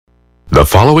The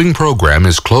following program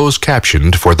is closed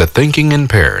captioned for the thinking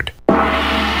impaired.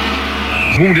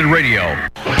 Wounded Radio.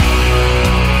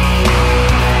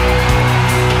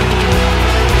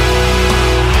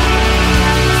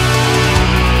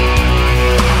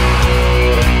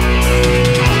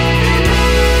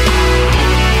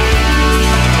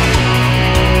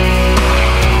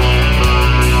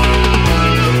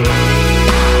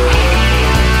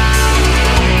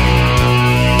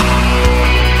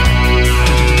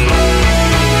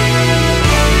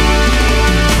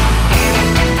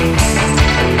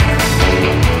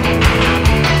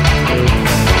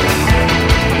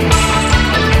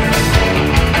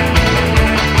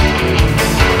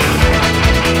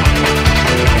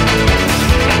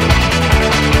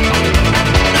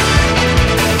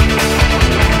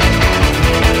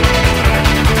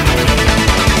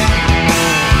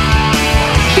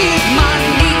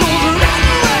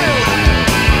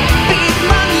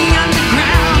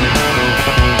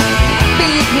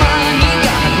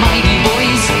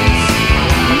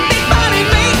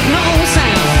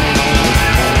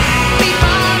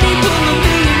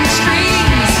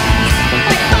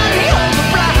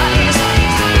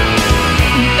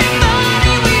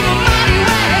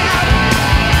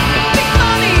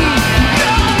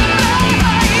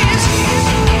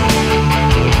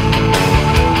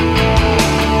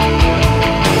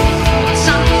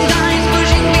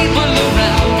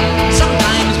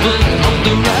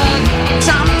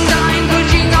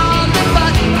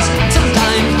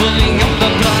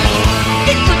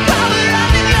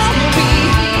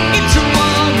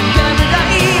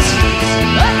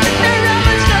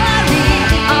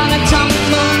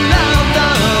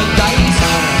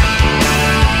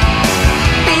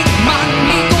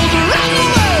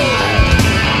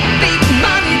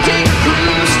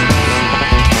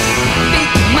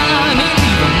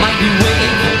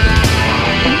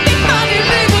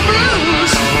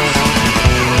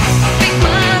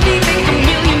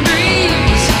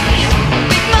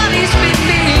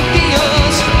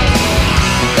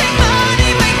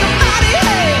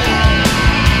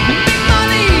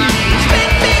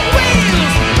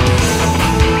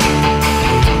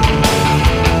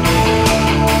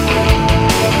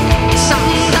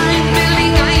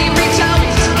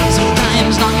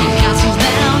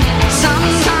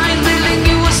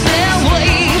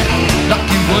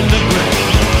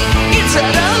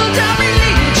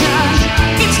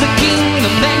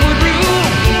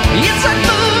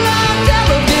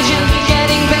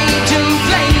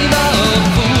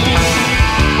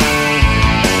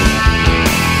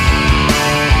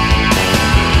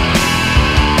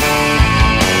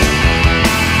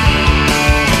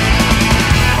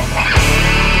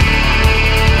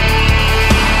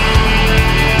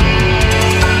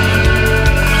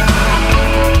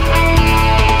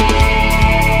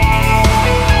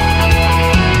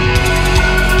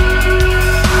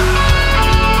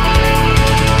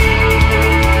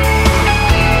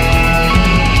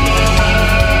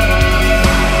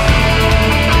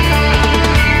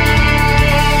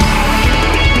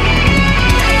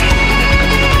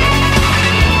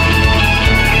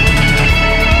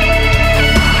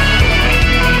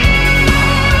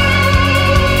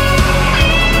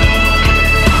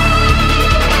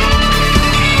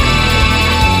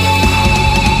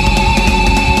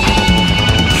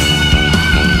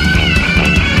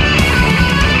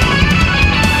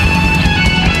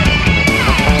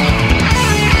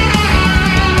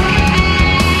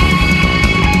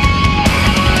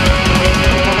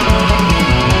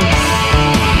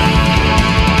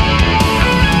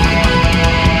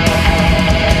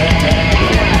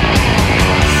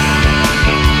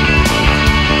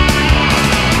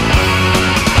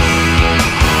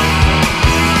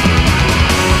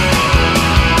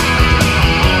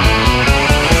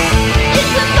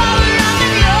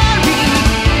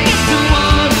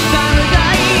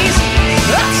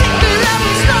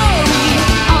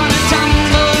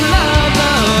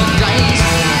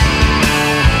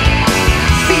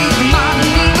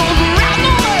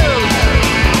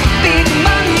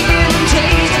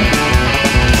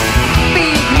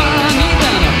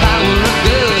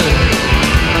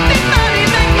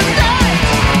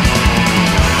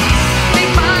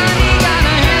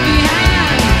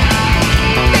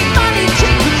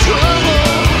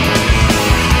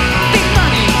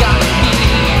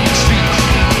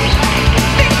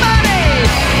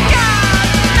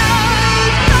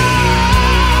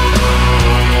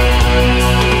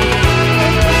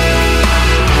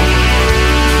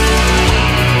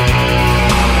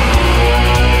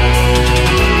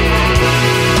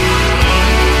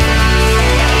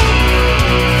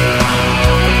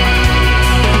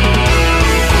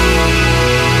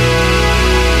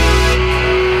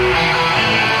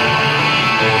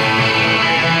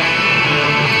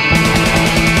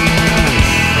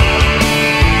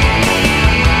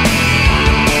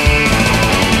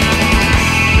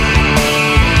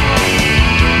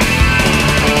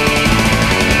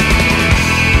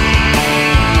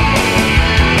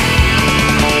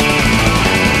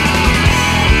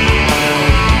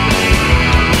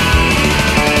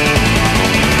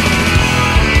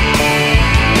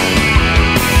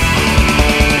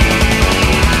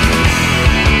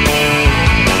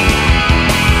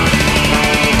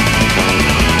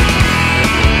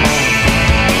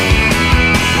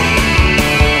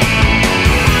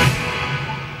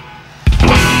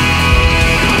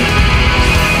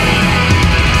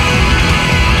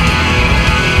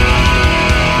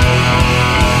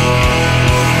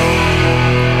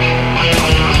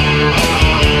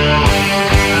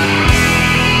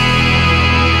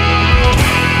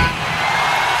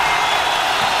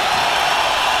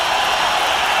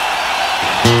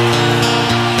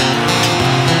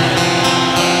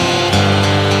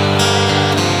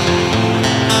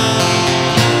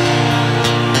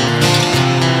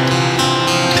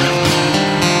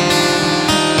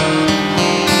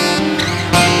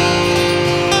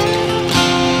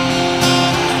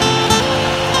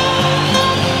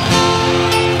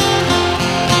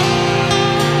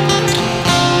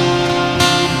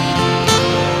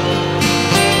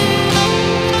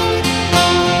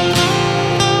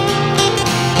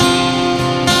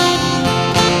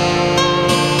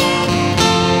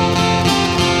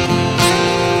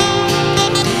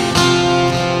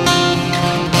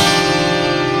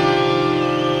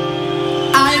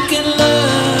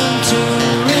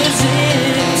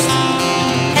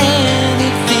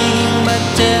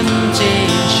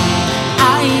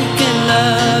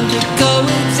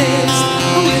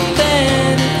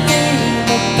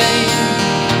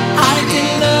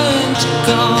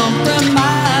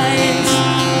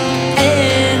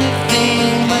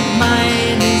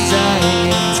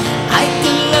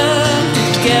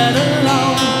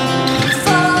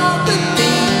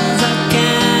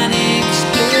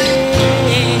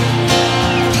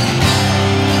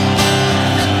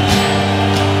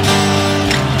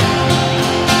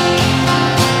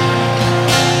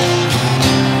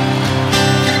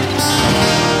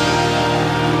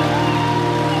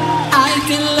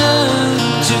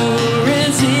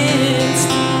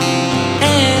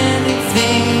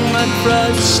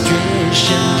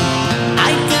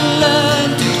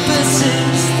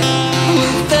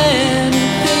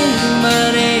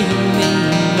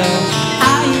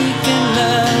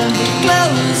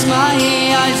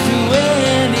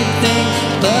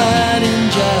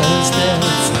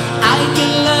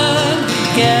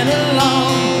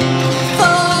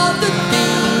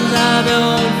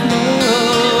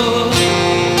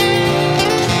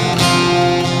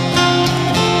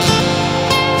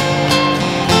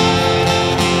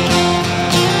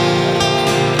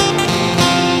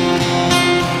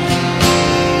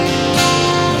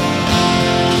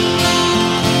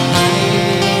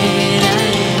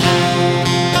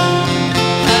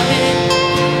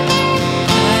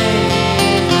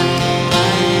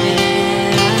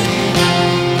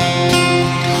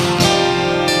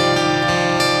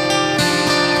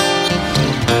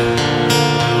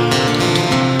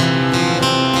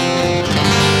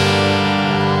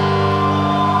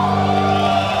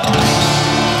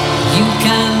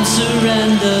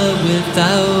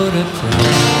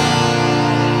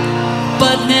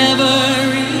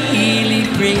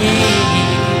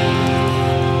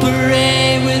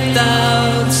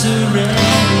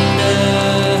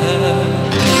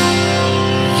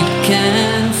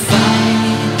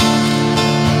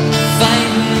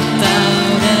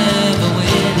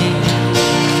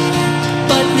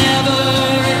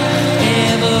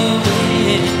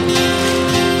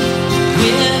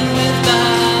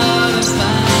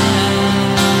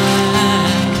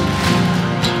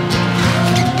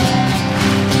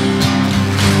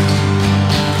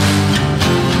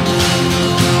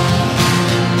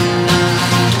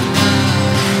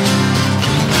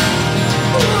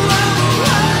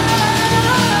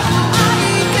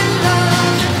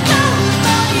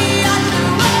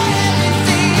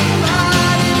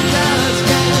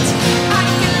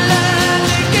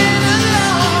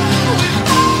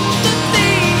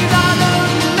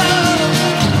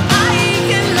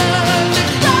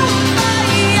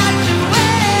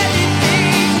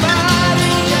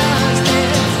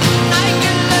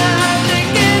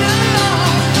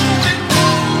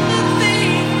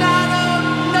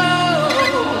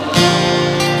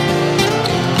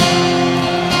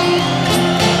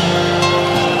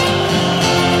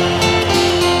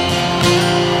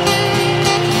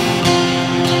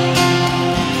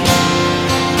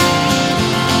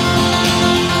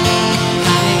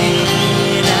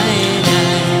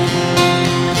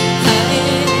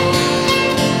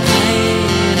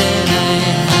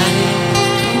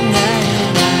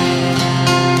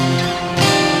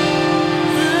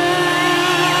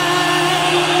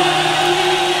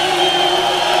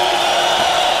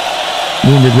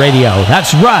 Wounded Radio.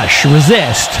 That's Rush,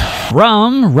 Resist,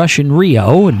 from Rush in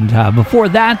Rio. And before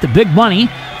that, The Big Money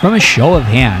from A Show of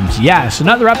Hands. Yes,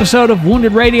 another episode of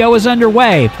Wounded Radio is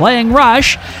underway, playing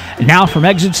Rush. And now from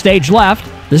Exit Stage Left,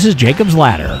 this is Jacob's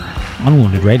Ladder on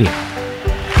Wounded Radio.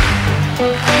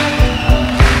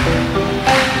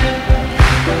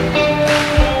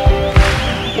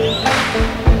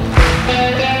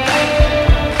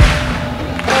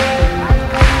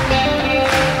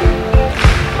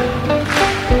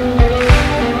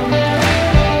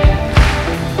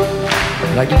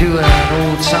 I'd like to do an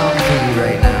old song for you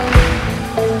right now.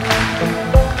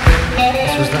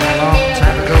 This was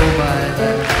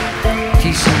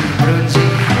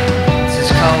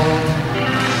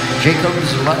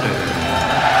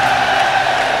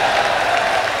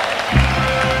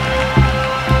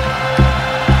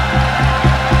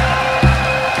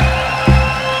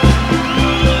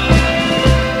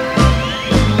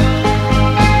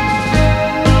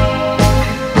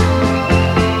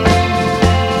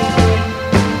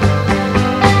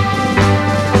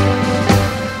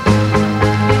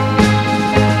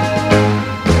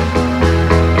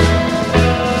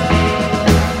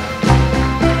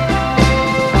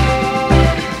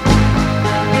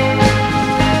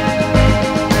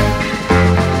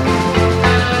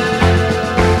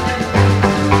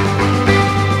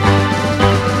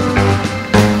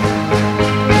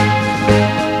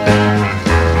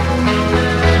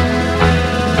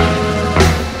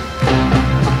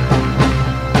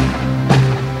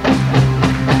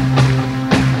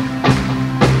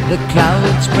The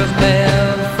clouds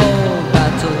prepare for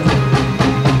battle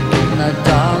in a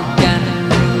dark and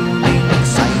brooding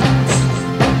sight.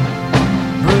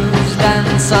 Bruised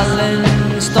and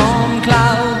sullen storm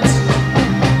clouds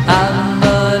and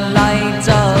the light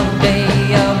of day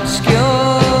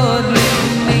obscured,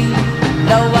 looming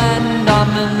low and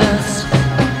ominous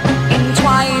in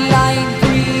twilight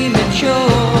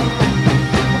premature.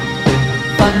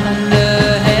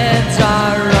 Thunderheads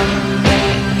are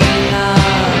rumbling in a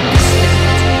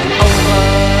distant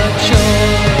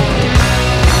overture.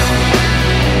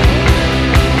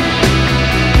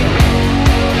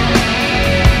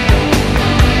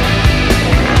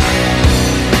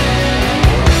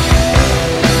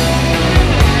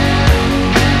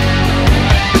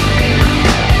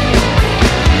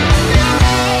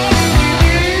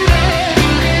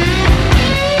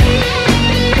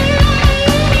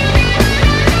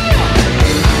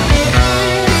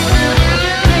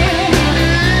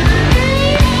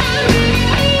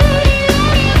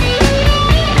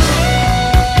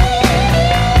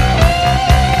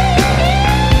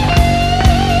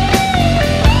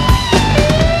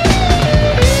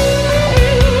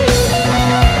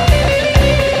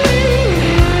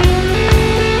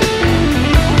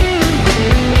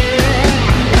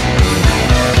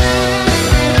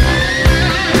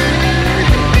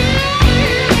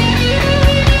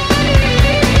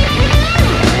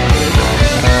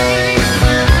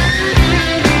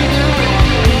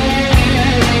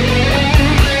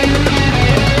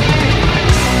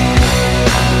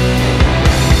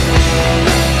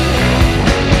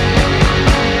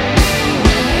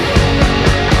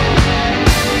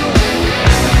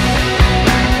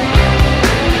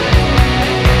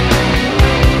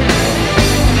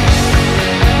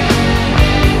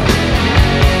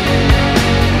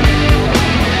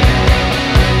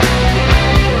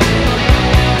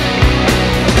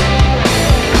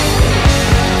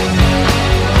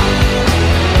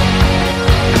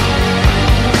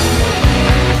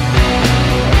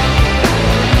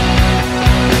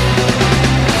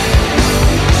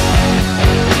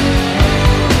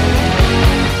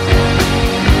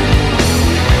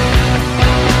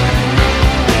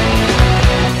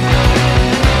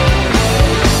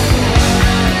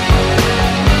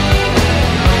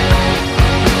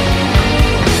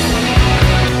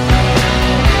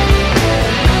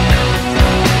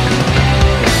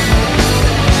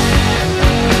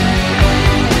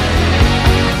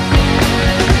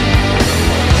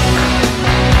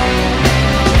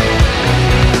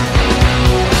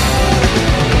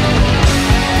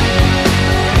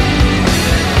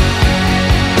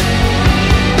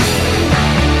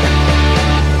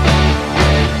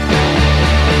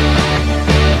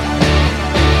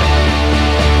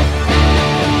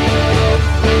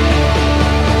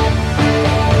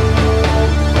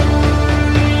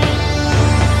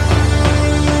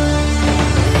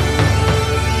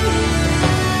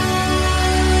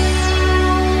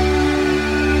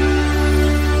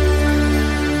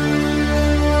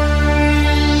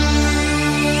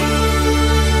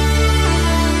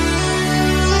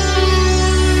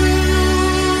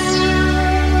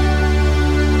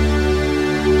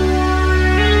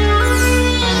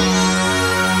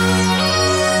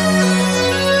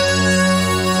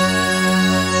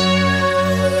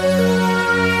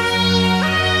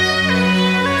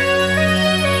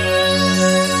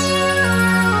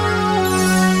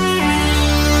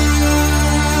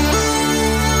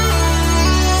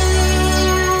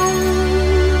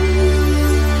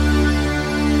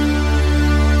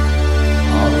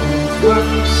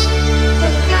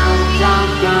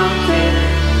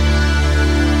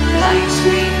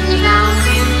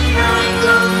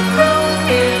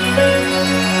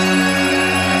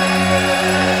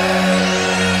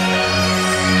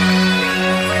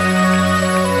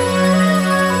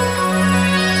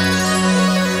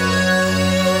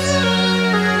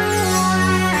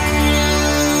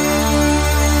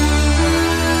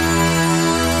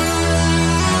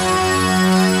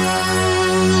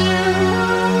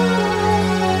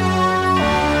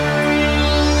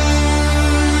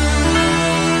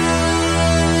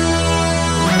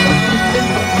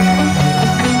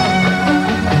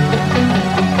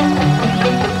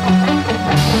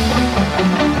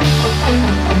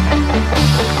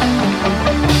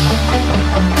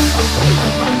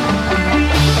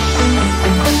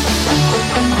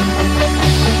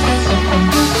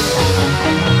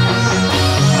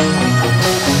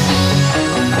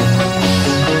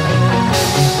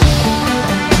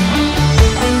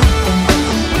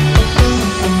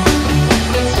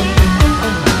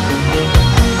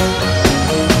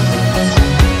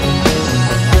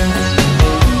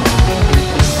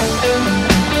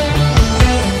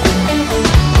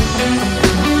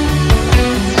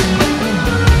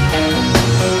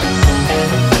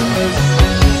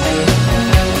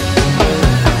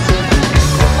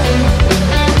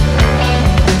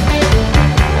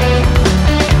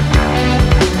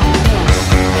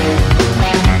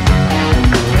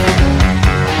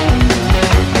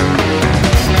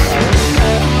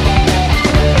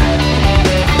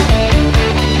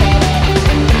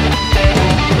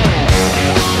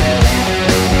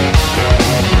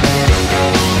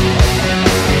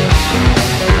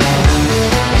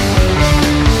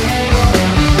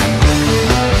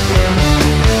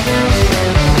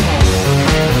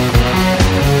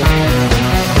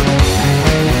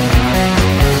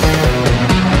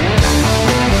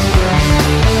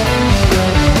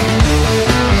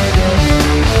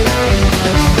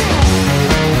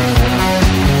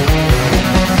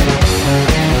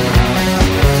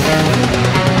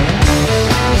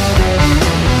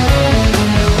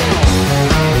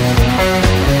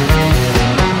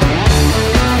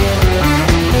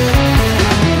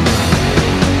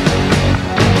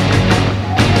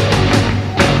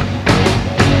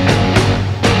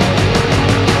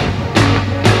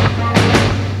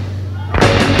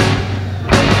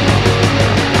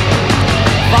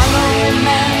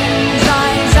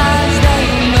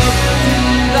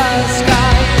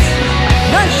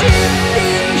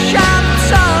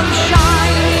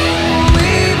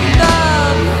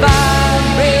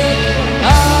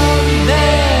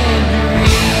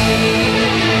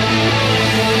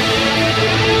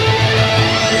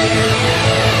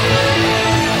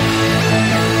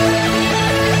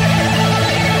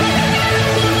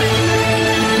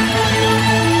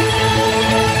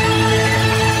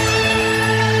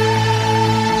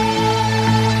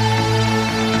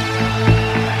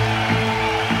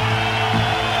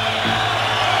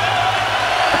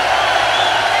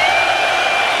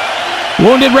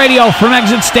 Wounded Radio from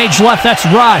exit stage left. That's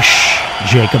Rush,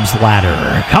 Jacob's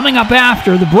Ladder. Coming up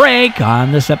after the break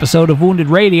on this episode of Wounded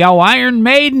Radio, Iron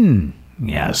Maiden.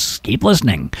 Yes, keep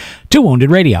listening to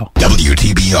Wounded Radio.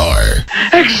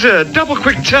 WTBR. Exit, double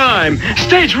quick time,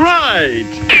 stage right.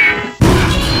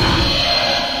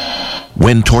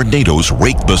 When tornadoes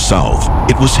raked the South,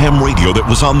 it was ham radio that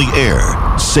was on the air,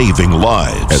 saving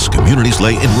lives. As communities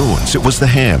lay in ruins, it was the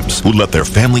hams who let their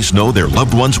families know their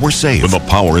loved ones were safe. When the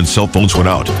power and cell phones went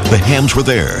out, the hams were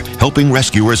there, helping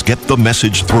rescuers get the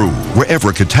message through.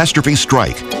 Wherever catastrophes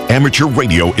strike, amateur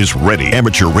radio is ready.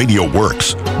 Amateur radio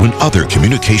works when other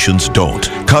communications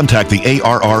don't. Contact the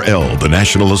ARRL, the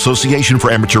National Association for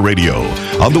Amateur Radio,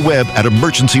 on the web at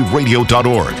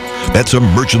emergencyradio.org. That's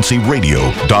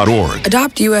emergencyradio.org.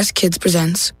 Adopt US Kids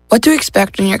presents What to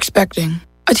Expect When You're Expecting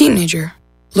a Teenager.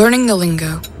 Learning the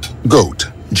lingo. GOAT,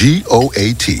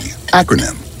 G-O-A-T,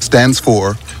 acronym, stands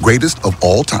for Greatest of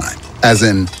All Time. As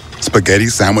in, spaghetti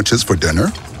sandwiches for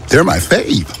dinner? They're my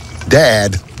fave.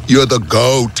 Dad, you're the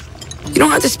GOAT. You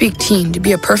don't have to speak teen to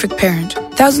be a perfect parent.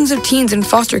 Thousands of teens in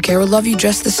foster care will love you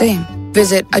just the same.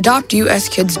 Visit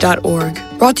adoptuskids.org.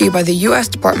 Brought to you by the U.S.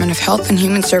 Department of Health and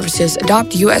Human Services,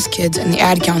 Adopt U.S. Kids, and the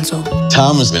Ad Council.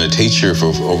 Tom has been a teacher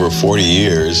for over 40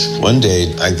 years. One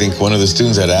day, I think one of the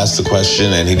students had asked the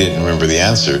question and he didn't remember the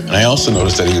answer. And I also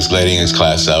noticed that he was letting his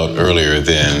class out earlier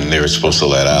than they were supposed to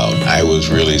let out. I was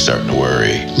really starting to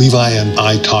worry. Levi and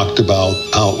I talked about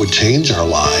how it would change our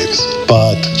lives,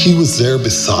 but he was there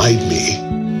beside me.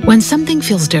 When something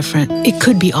feels different, it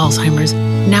could be Alzheimer's.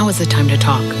 Now is the time to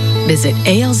talk. Visit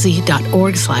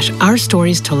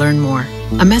alz.org/ourstories to learn more.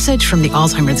 A message from the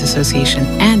Alzheimer's Association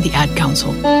and the Ad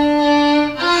Council.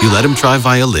 You let him try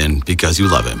violin because you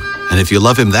love him. And if you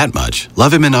love him that much,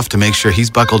 love him enough to make sure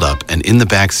he's buckled up and in the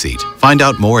back seat. Find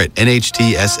out more at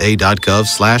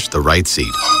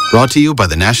nhtsa.gov/the-right-seat. Brought to you by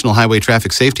the National Highway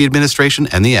Traffic Safety Administration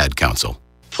and the Ad Council.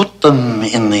 Put them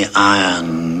in the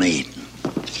Iron Maiden.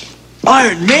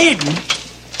 Iron Maiden?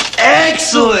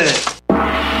 Excellent!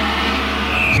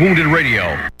 Wounded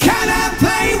Radio. Can I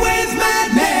play with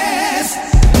madness?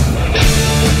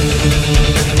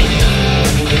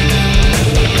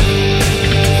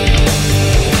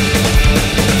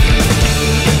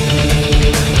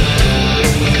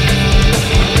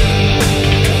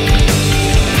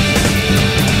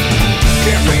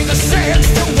 Give me the sense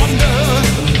to wonder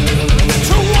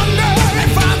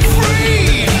if I'm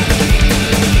free.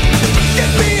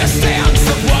 Give me a sense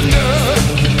of wonder.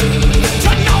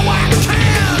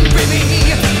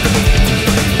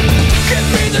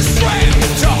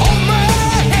 Strength to hold my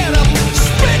head up,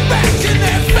 spit back in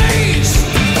their face.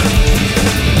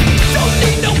 Don't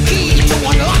need no key to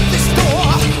unlock this door.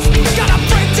 Gotta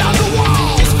break down the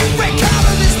walls, break out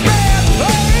of this bad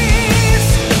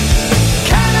place.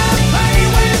 Can I play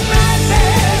with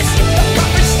madness? The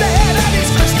puppet stared at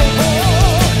his crystal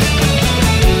ball.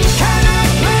 Can I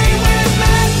play with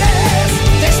madness?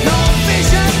 There's no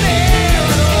vision there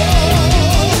at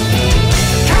all.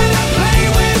 Can I play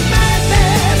with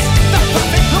madness?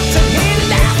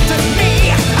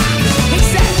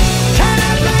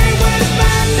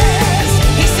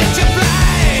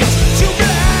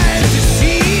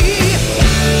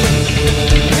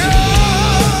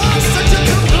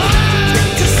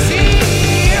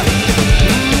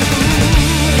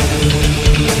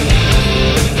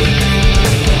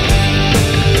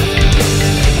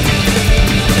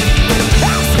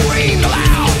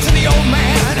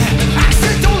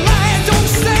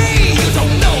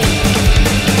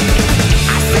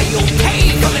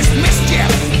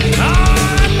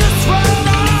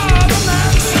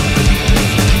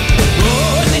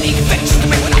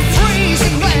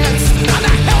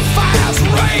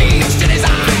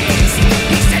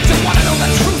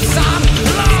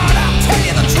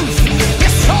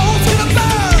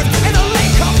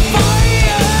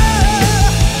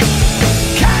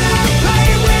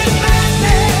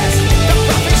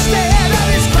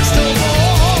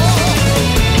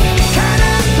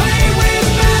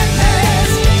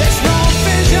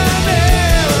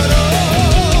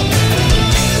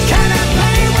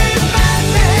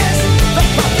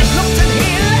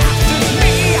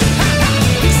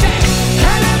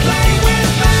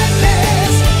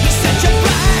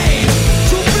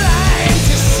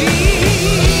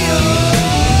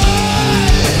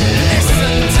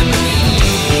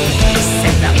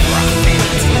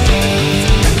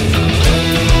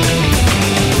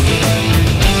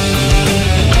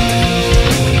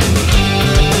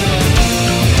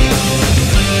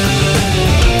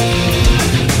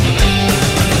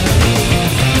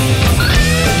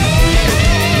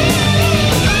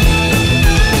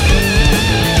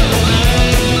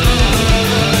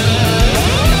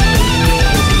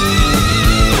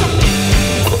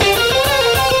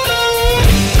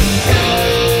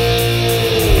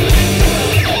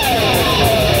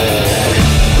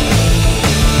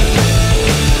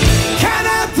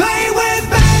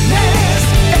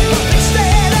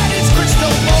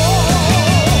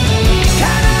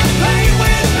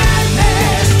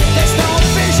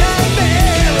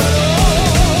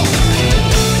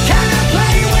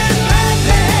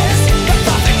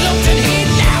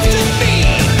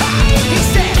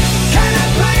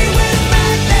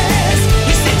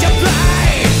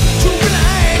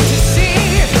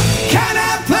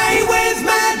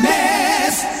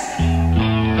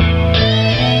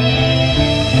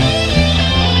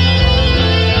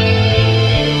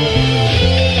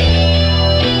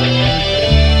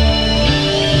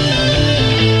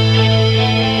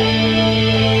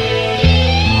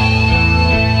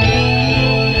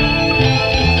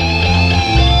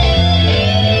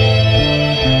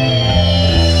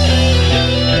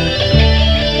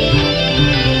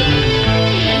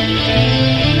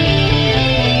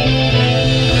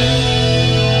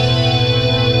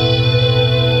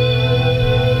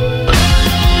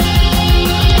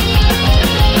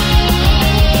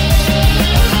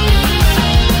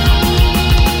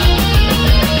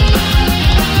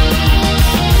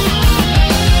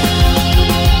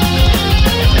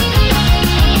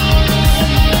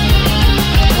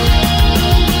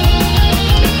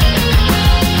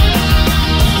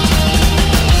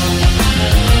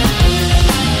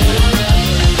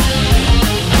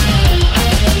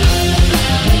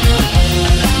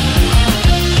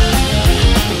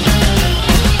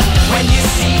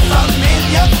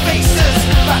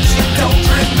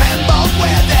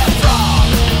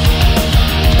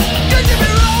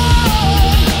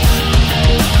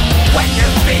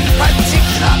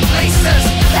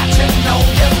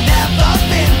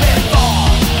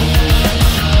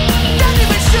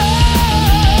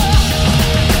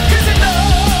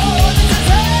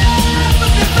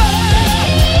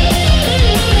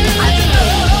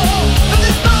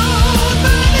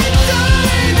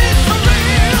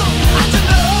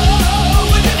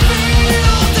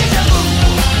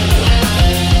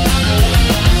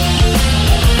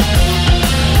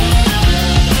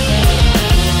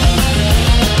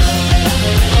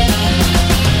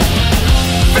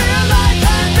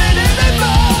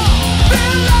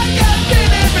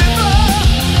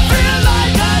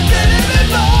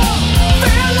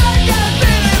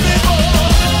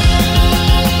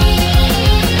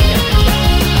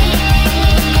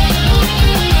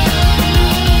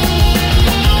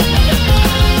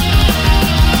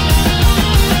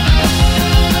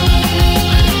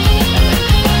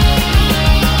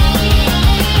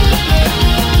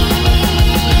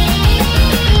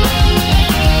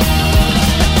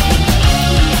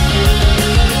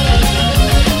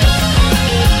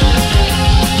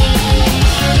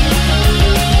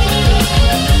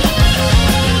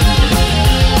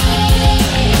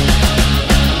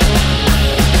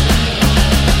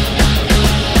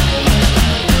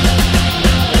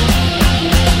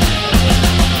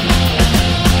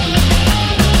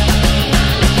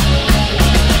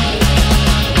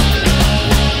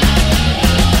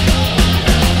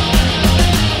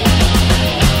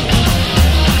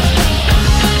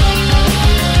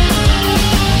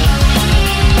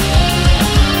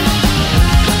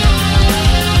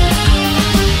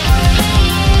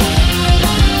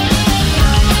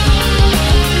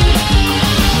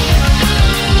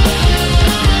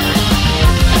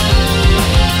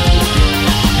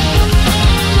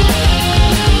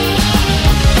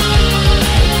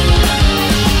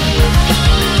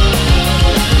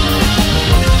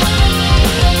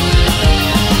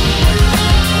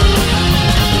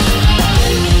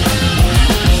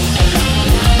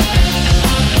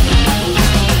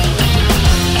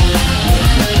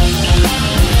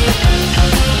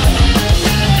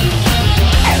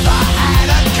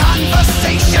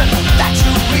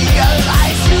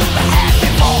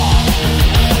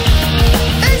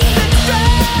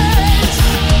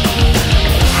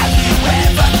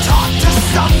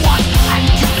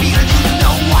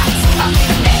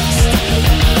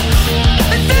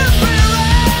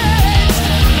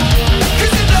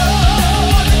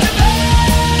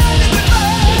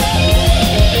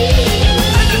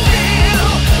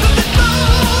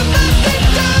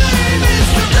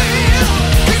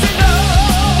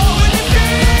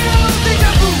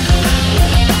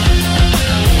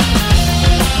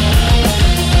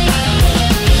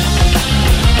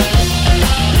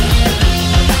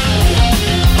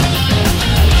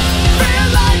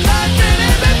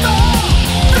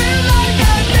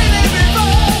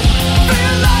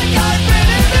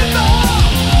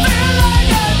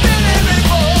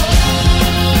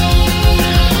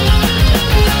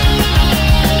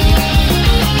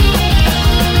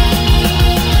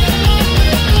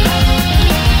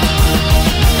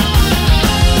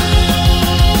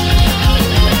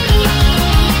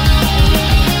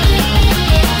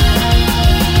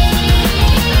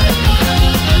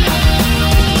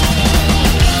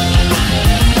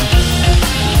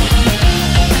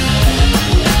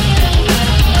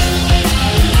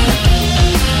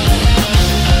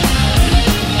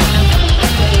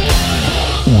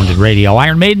 Radio.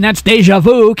 Iron Maiden, that's Deja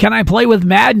Vu. Can I Play with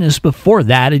Madness before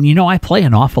that? And I play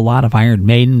an awful lot of Iron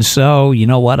Maiden, so you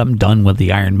know what? I'm done with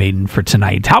the Iron Maiden for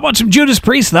tonight. How about some Judas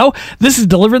Priest, though? This is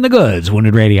Delivering the Goods,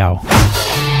 Wounded Radio.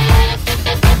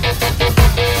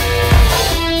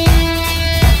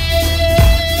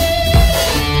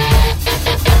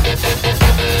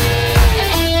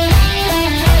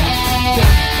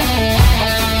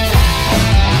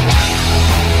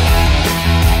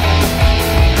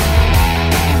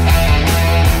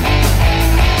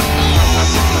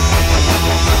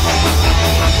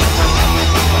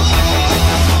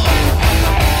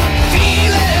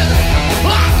 Feeling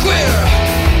like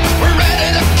we're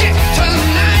ready to kick tonight.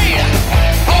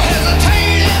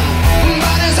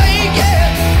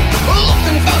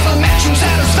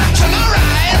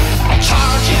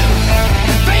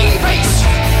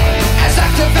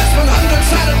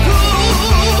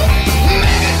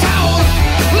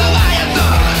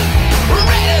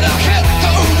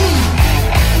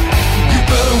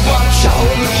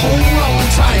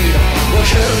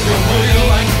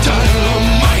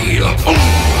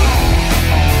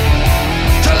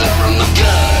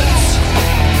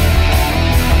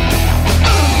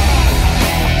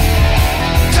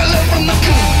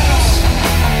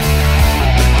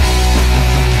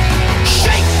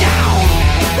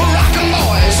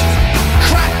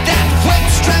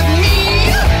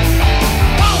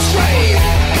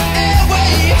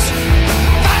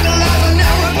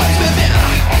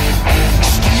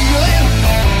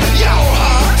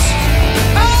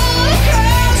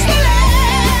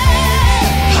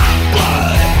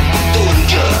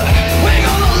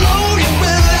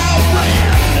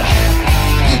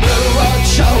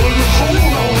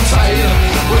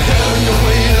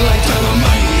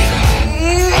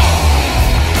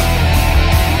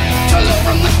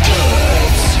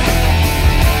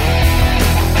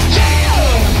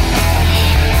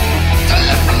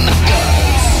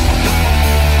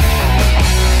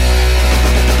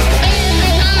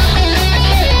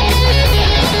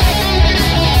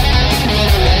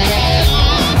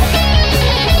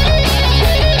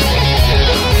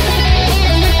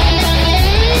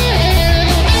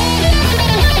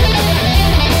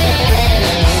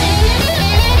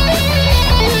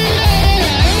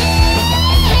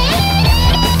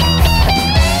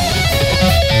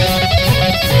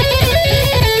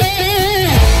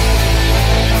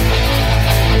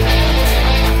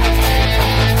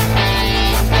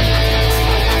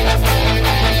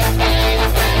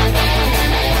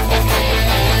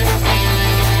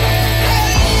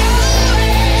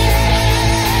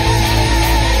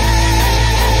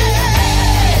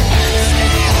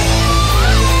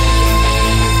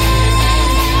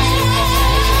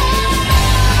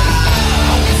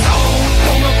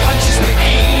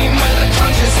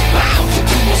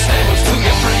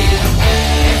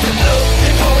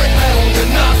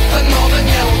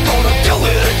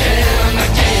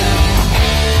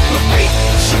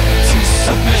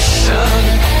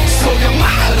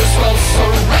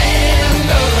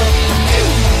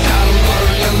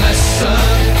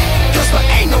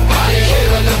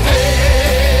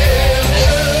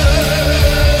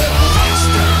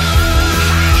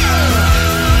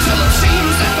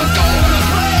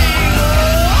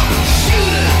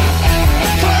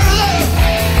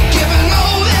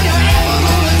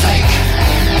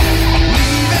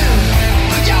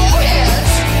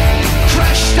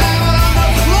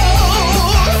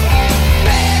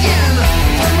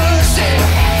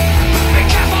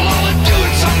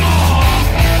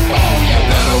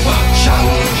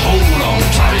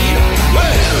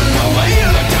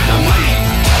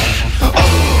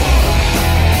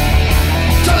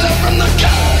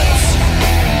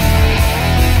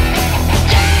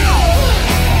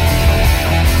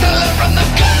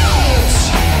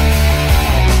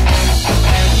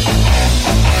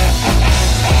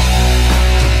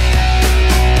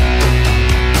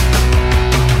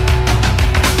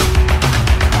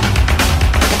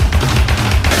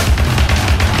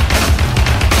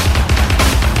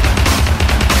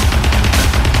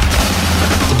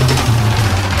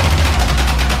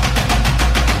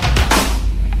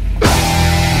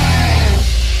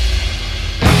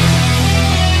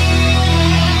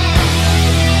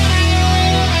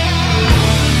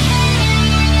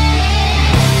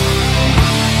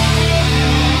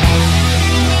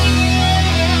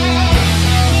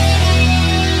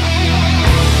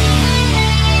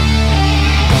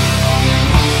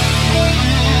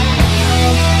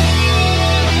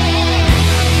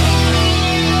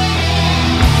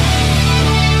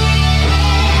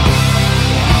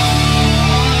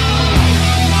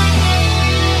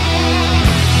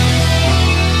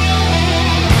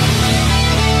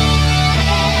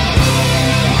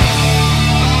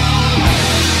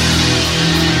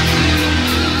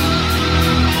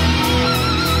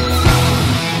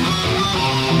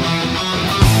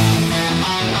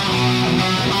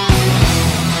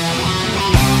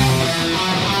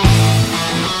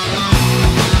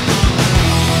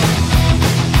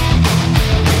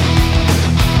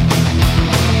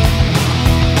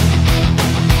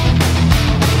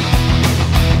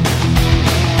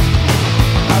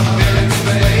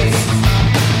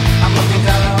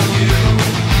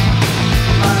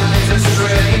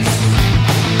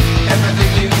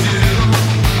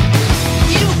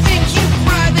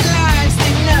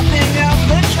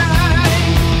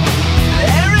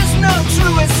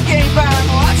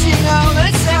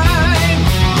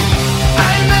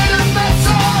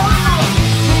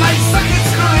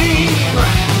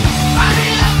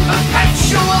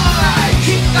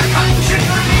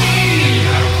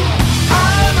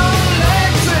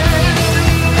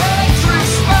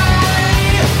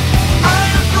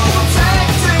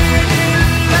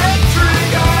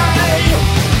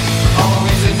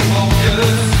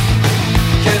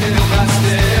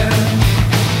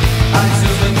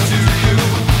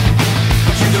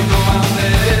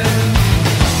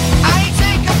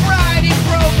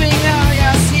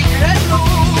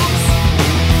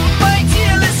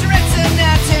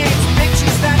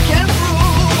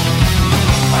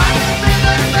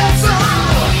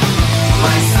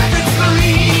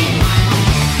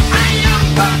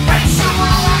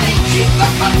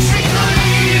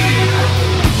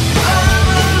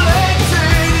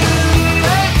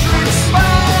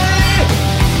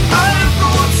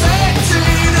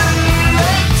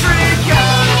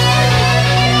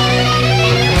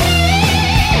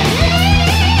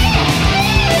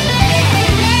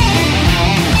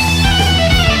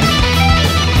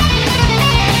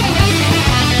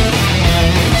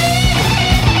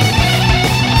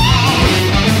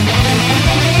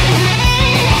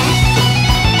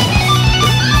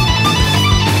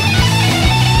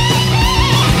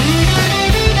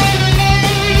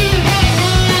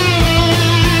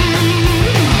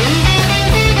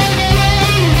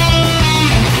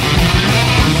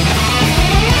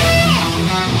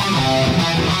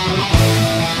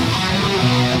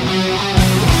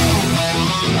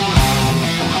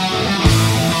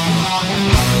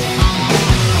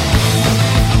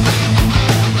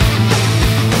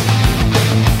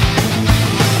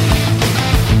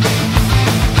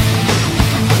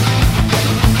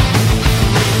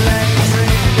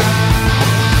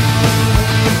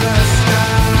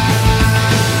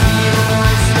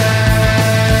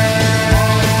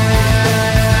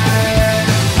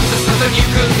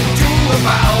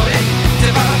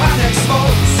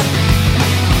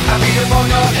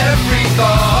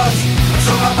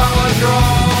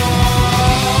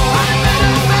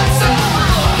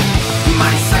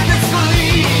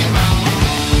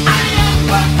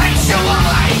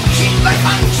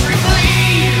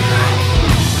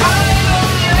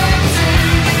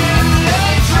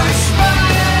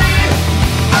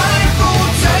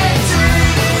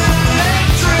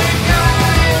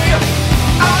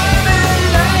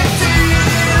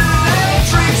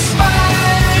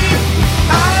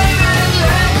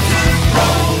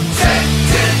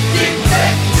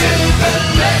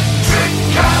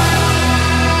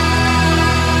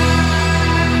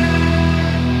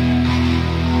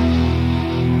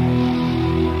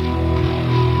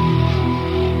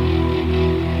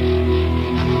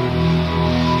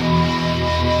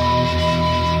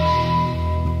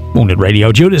 Wounded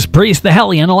Radio, Judas Priest, the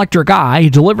Hellion, Electric Eye,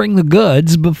 delivering the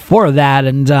goods before that,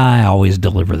 and I always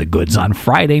deliver the goods on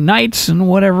Friday nights and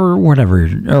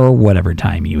whatever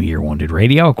time you hear Wounded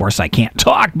Radio. Of course, I can't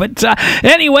talk, but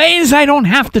anyways, I don't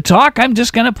have to talk. I'm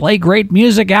just going to play great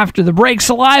music after the break.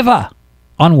 Saliva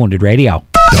on Wounded Radio.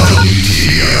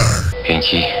 WTBR.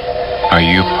 Pinky, are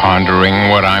you pondering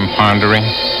what I'm pondering?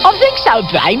 I think so,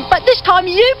 Brain, but this time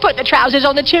you put the trousers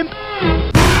on the chimp.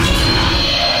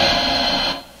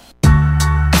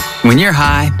 When you're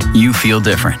high, you feel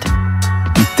different.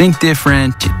 You think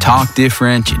different, you talk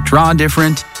different, you draw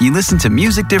different, you listen to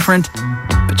music different,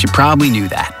 but you probably knew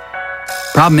that.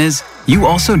 Problem is, you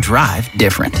also drive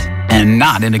different, and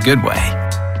not in a good way.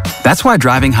 That's why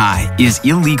driving high is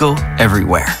illegal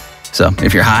everywhere. So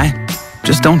if you're high,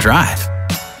 just don't drive.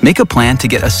 Make a plan to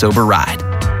get a sober ride.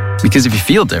 Because if you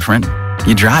feel different,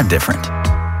 you drive different.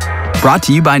 Brought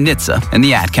to you by NHTSA and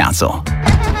the Ad Council.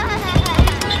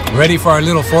 Ready for our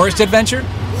little forest adventure?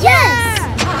 Yes!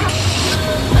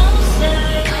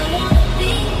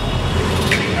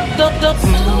 So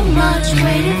much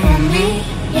waiting for me.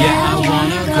 Yeah, I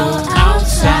wanna go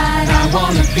outside. I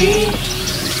wanna be.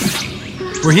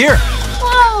 We're here.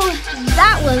 Whoa,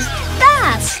 that was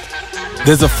fast.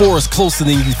 There's a forest closer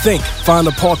than you think. Find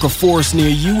a park or forest near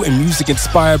you and music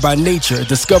inspired by nature.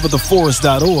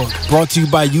 DiscoverTheForest.org. Brought to you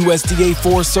by USDA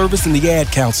Forest Service and the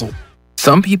Ad Council.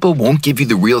 Some people won't give you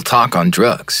the real talk on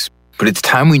drugs, but it's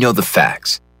time we know the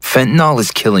facts. Fentanyl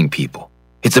is killing people.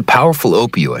 It's a powerful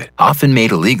opioid, often made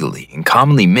illegally and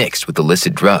commonly mixed with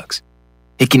illicit drugs.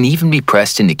 It can even be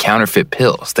pressed into counterfeit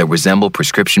pills that resemble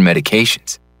prescription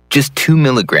medications. Just 2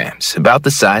 milligrams, about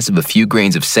the size of a few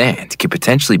grains of sand, could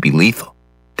potentially be lethal.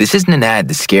 This isn't an ad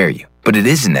to scare you, but it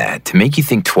is an ad to make you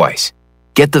think twice.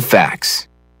 Get the facts.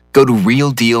 Go to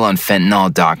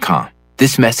realdealonfentanyl.com.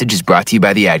 This message is brought to you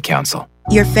by the Ad Council.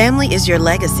 Your family is your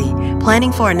legacy.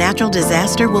 Planning for a natural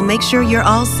disaster will make sure you're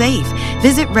all safe.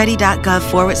 Visit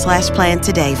ready.gov/plan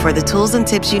today for the tools and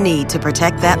tips you need to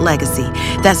protect that legacy.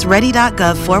 That's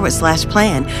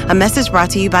ready.gov/plan. A message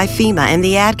brought to you by FEMA and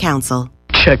the Ad Council.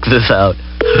 Check this out.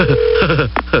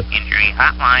 Injury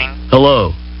hotline.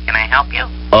 Hello. Can I help you?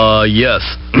 Yes.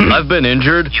 I've been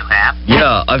injured. You have?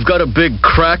 Yeah, I've got a big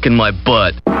crack in my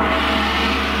butt.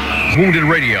 Wounded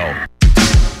Radio.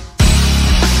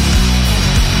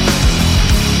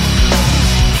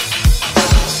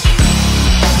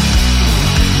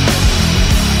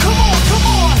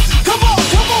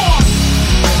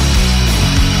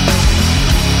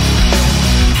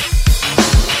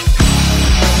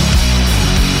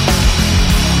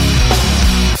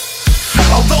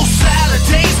 Those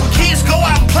Saturdays when kids go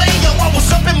out and play, yo, I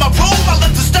was up in my room, I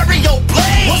let the stereo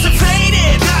play. Wasn't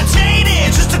faded, not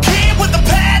jaded, just a kid with a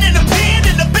pad and a pen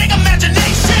and a big imagine.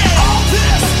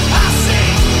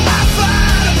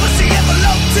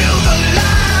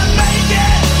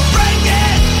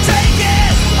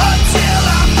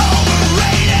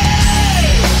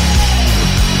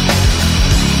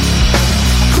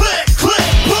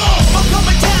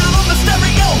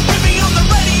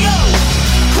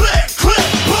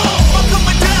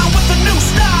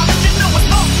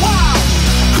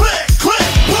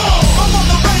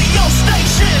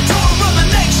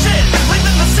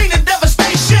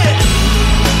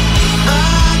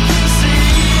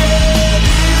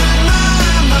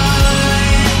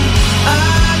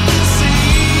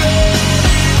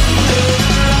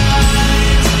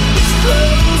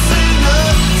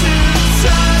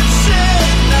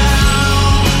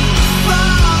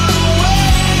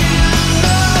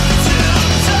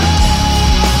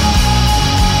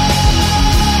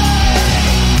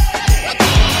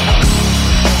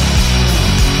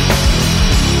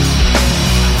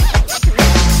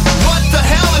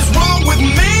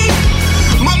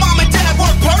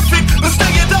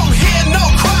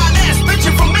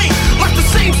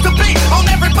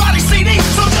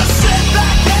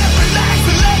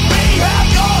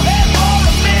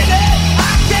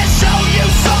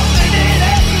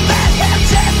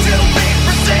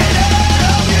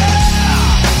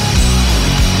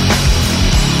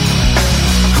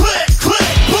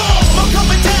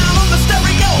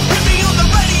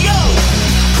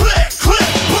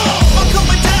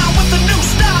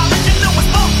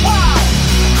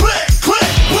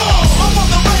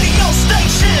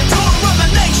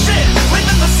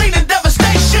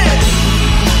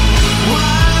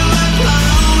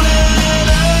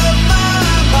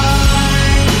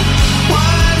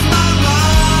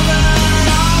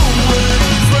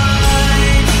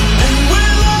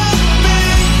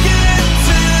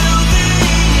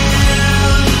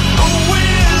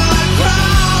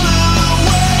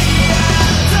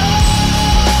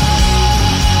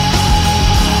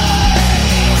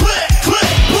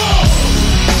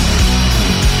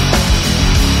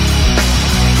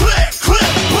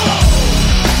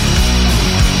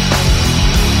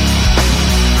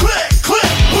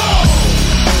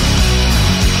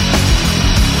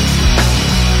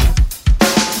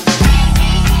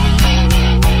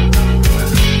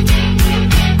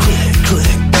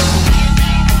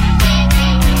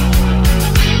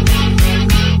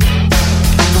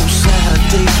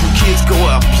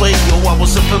 play. Yo, I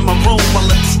was up in my room, I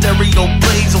let the stereo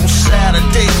blaze on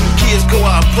Saturdays when kids go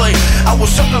out and play. I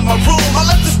was up in my room, I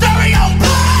let the stereo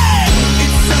play.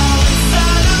 It's all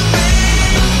inside of me.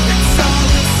 It's all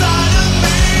inside of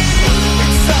me.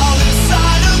 It's all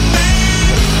inside of me.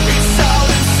 It's all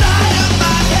inside of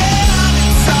my head.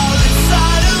 It's all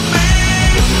inside of me.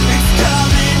 It's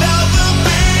coming over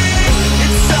me.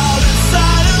 It's all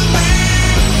inside of me.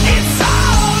 It's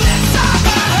all inside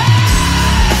my head.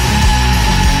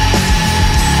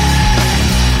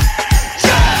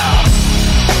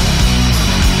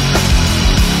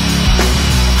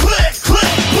 Click,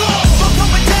 click, boom. I'm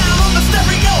coming down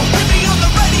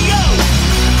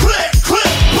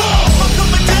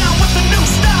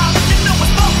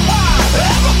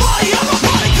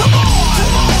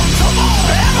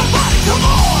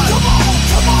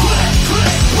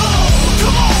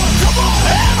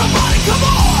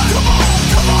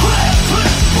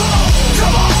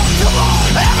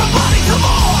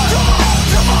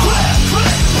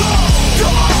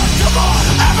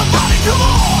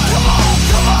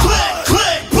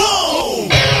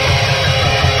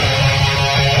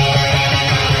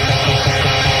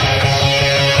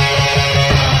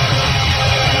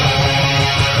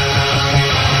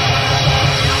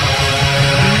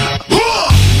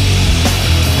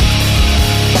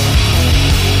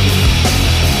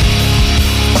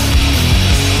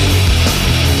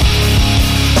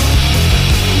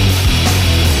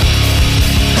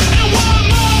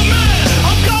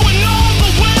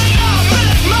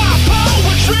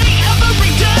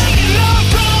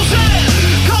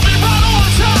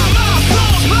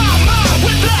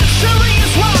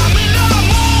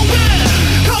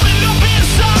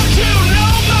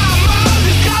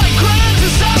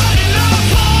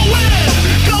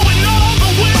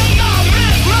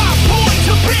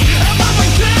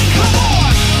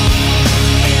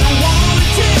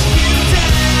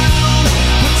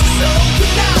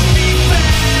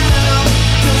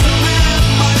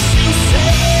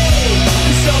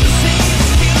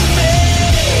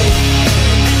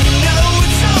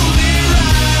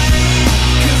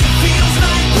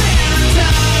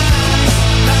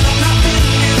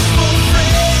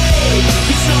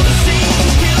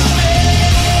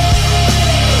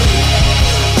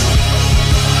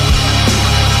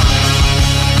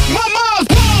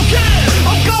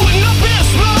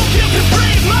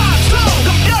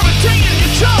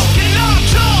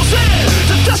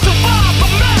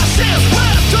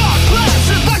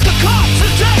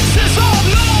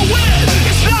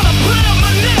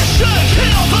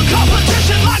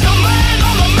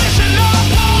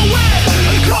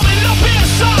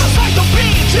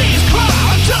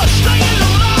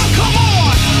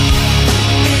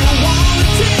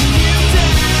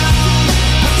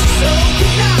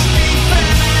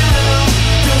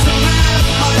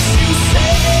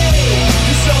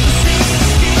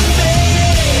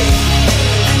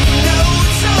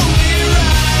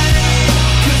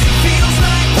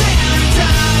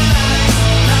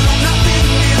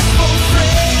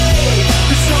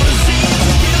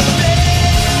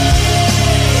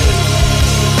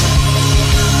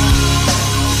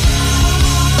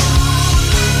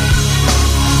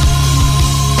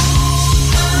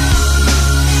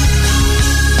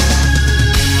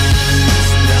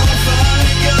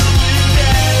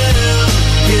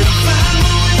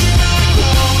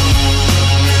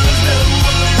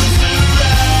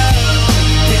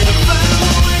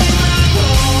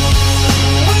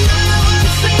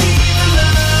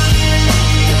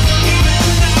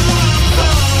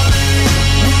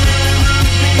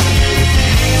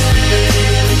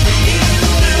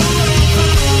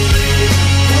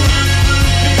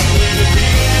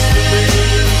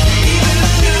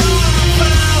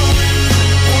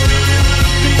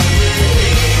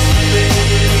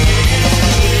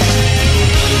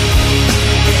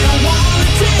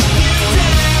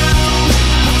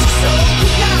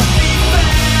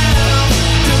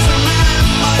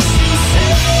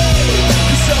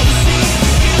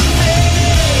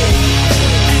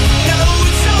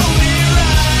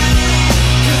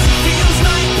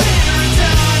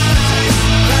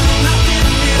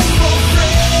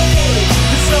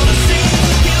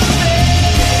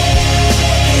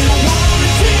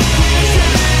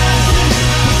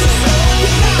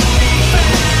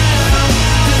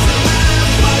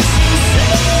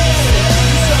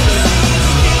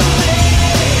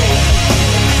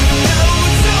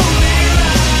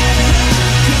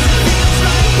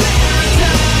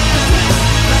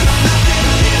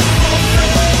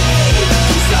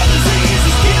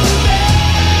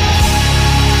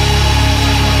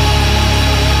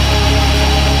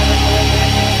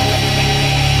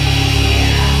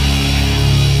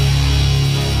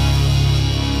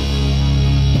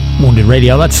Wounded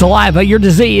Radio. That's Saliva, Your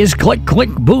Disease. Click,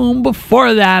 click, boom.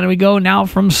 Before that, we go now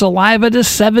from Saliva to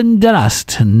Seven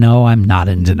Dust. No, I'm not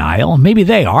in denial. Maybe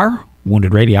they are.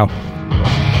 Wounded Radio.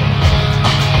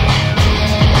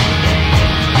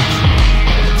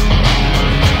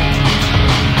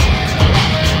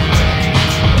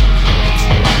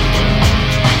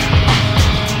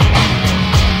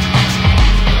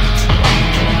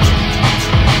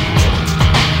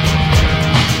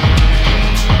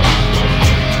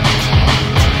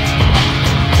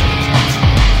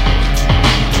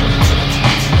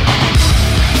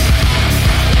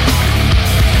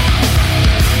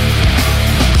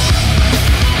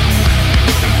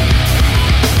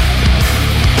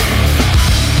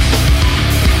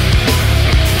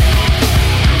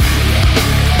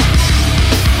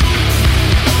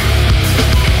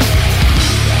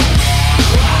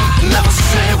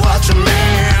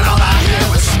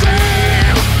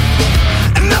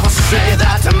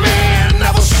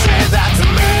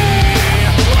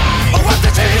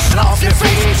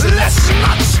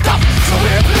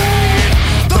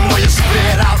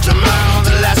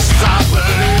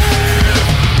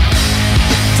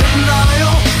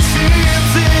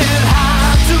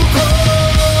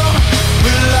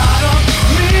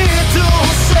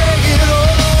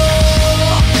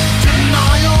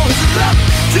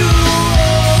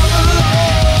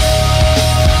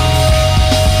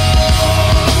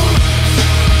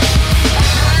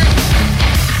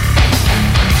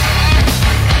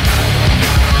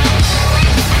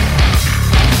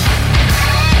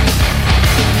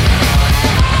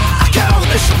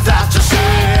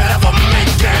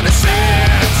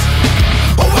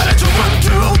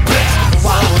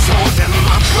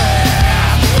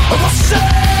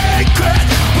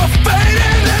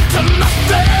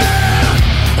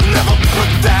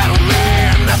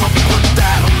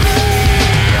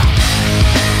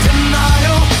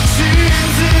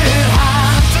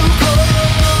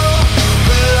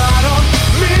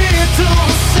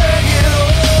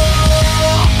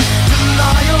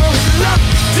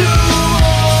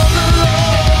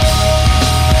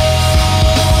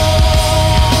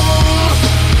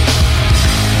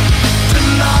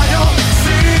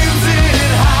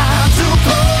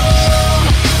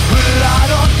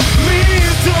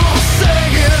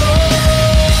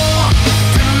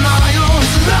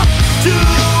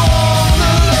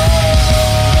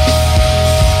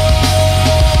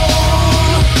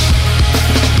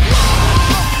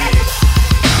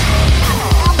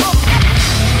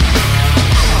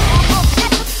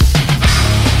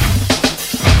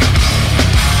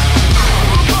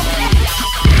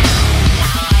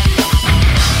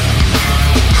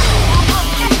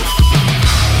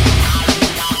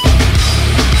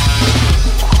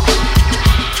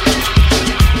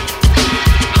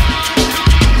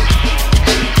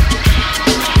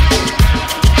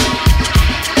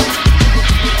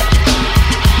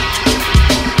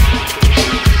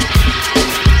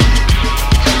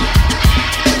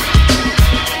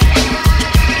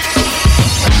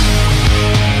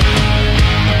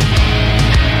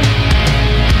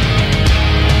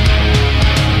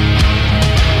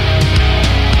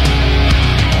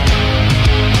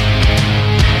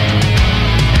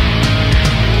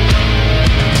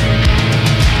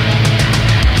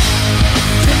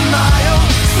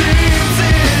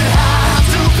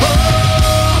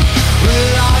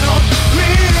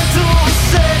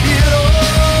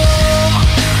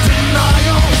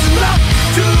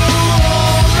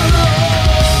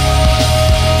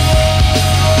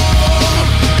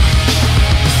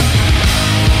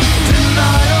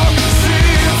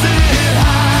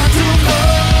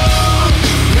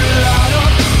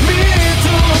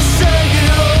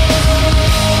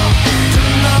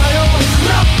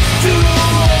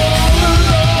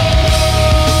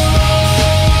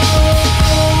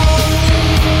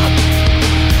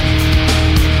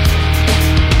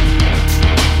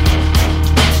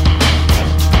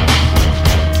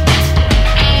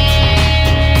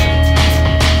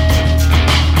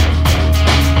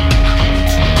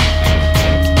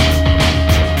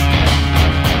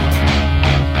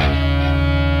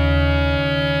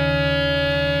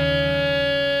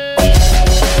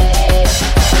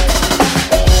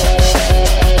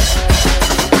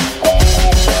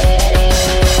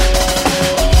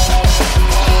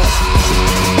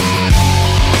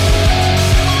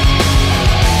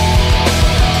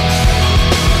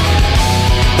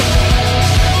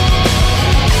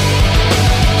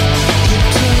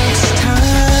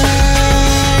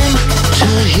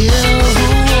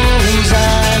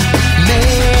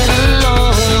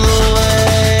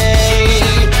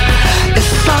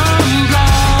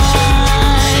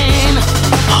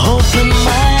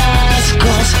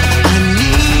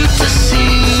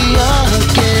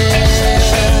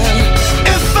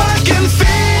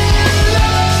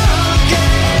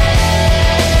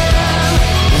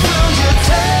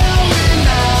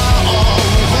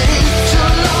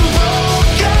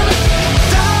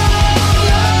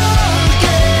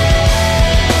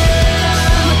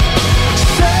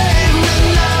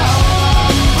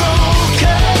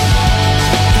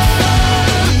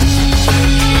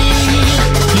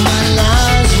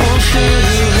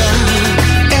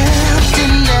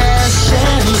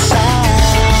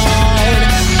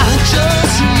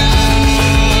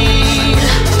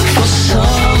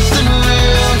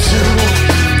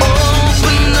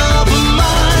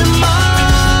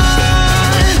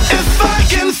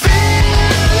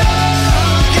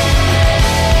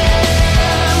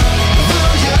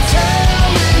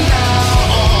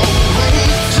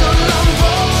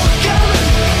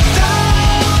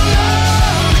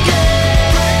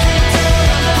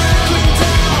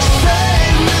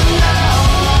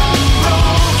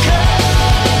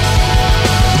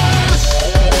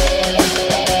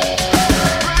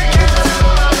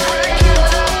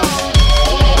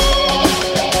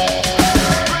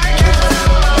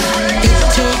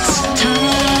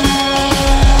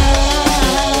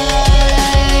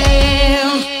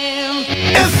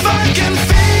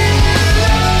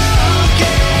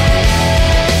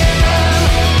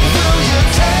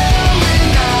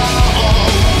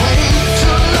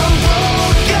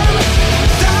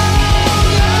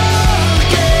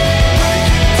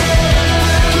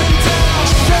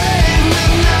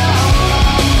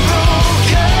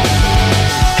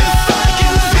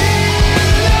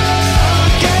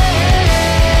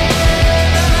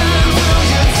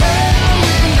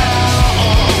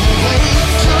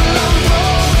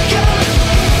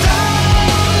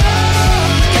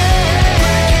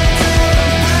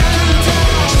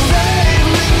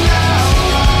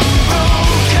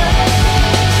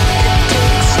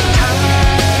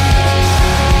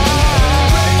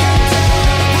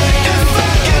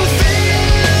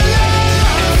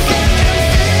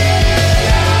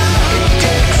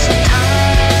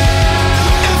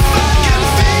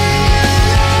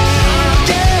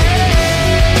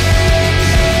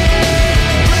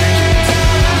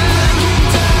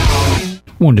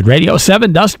 Wounded Radio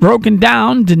 7, Dust Broken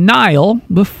Down, Denial.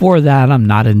 Before that, I'm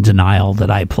not in denial that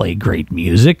I play great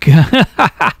music.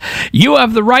 You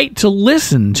have the right to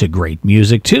listen to great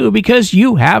music, too, because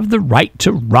you have the right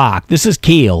to rock. This is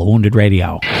Keel, Wounded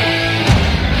Radio.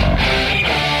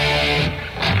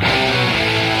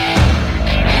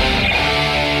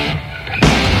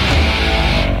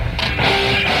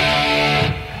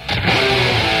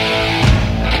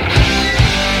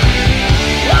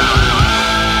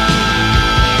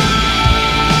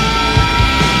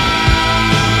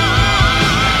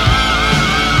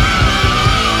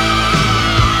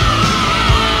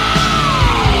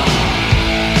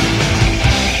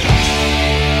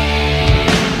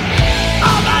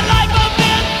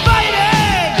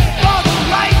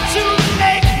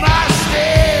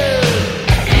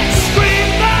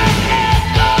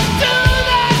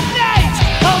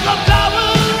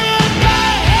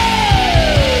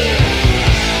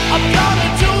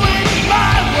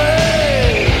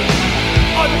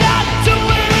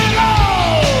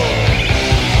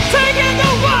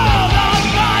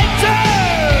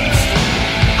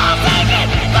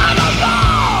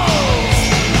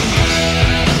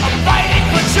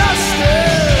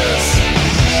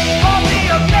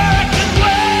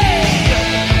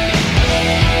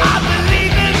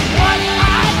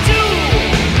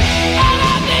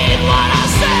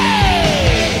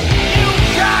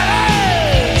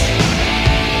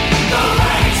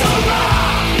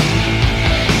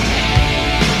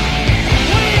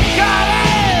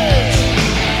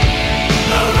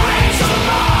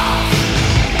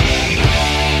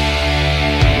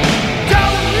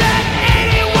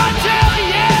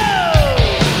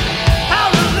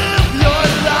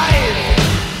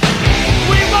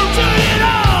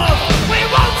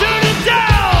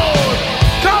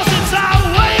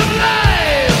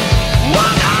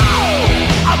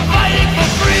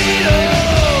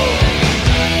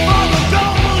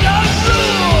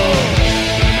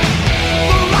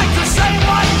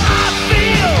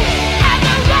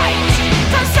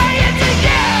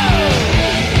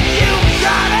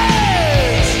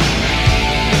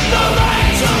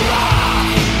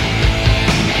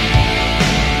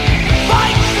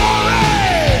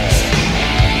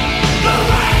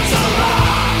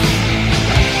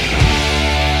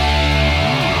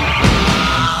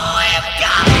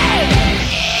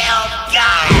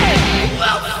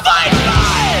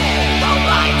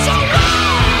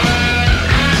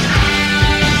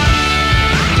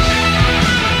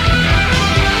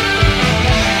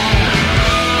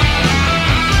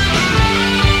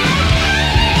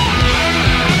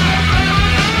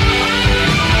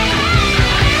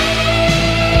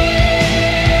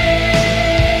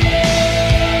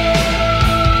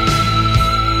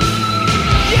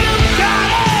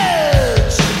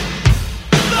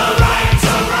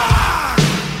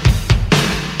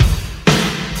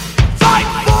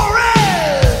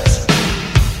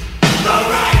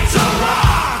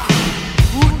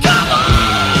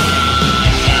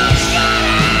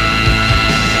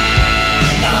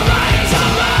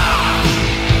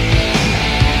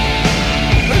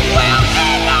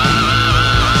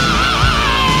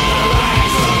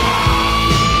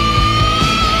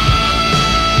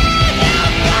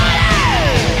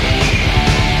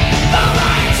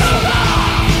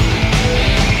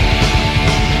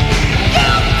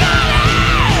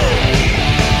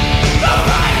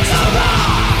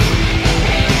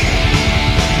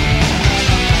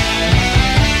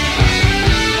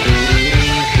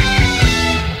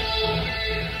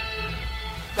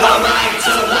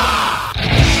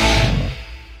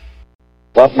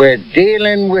 What we're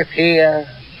dealing with here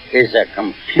is a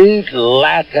complete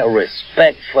lack of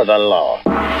respect for the law.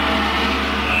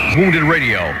 Wounded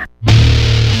Radio.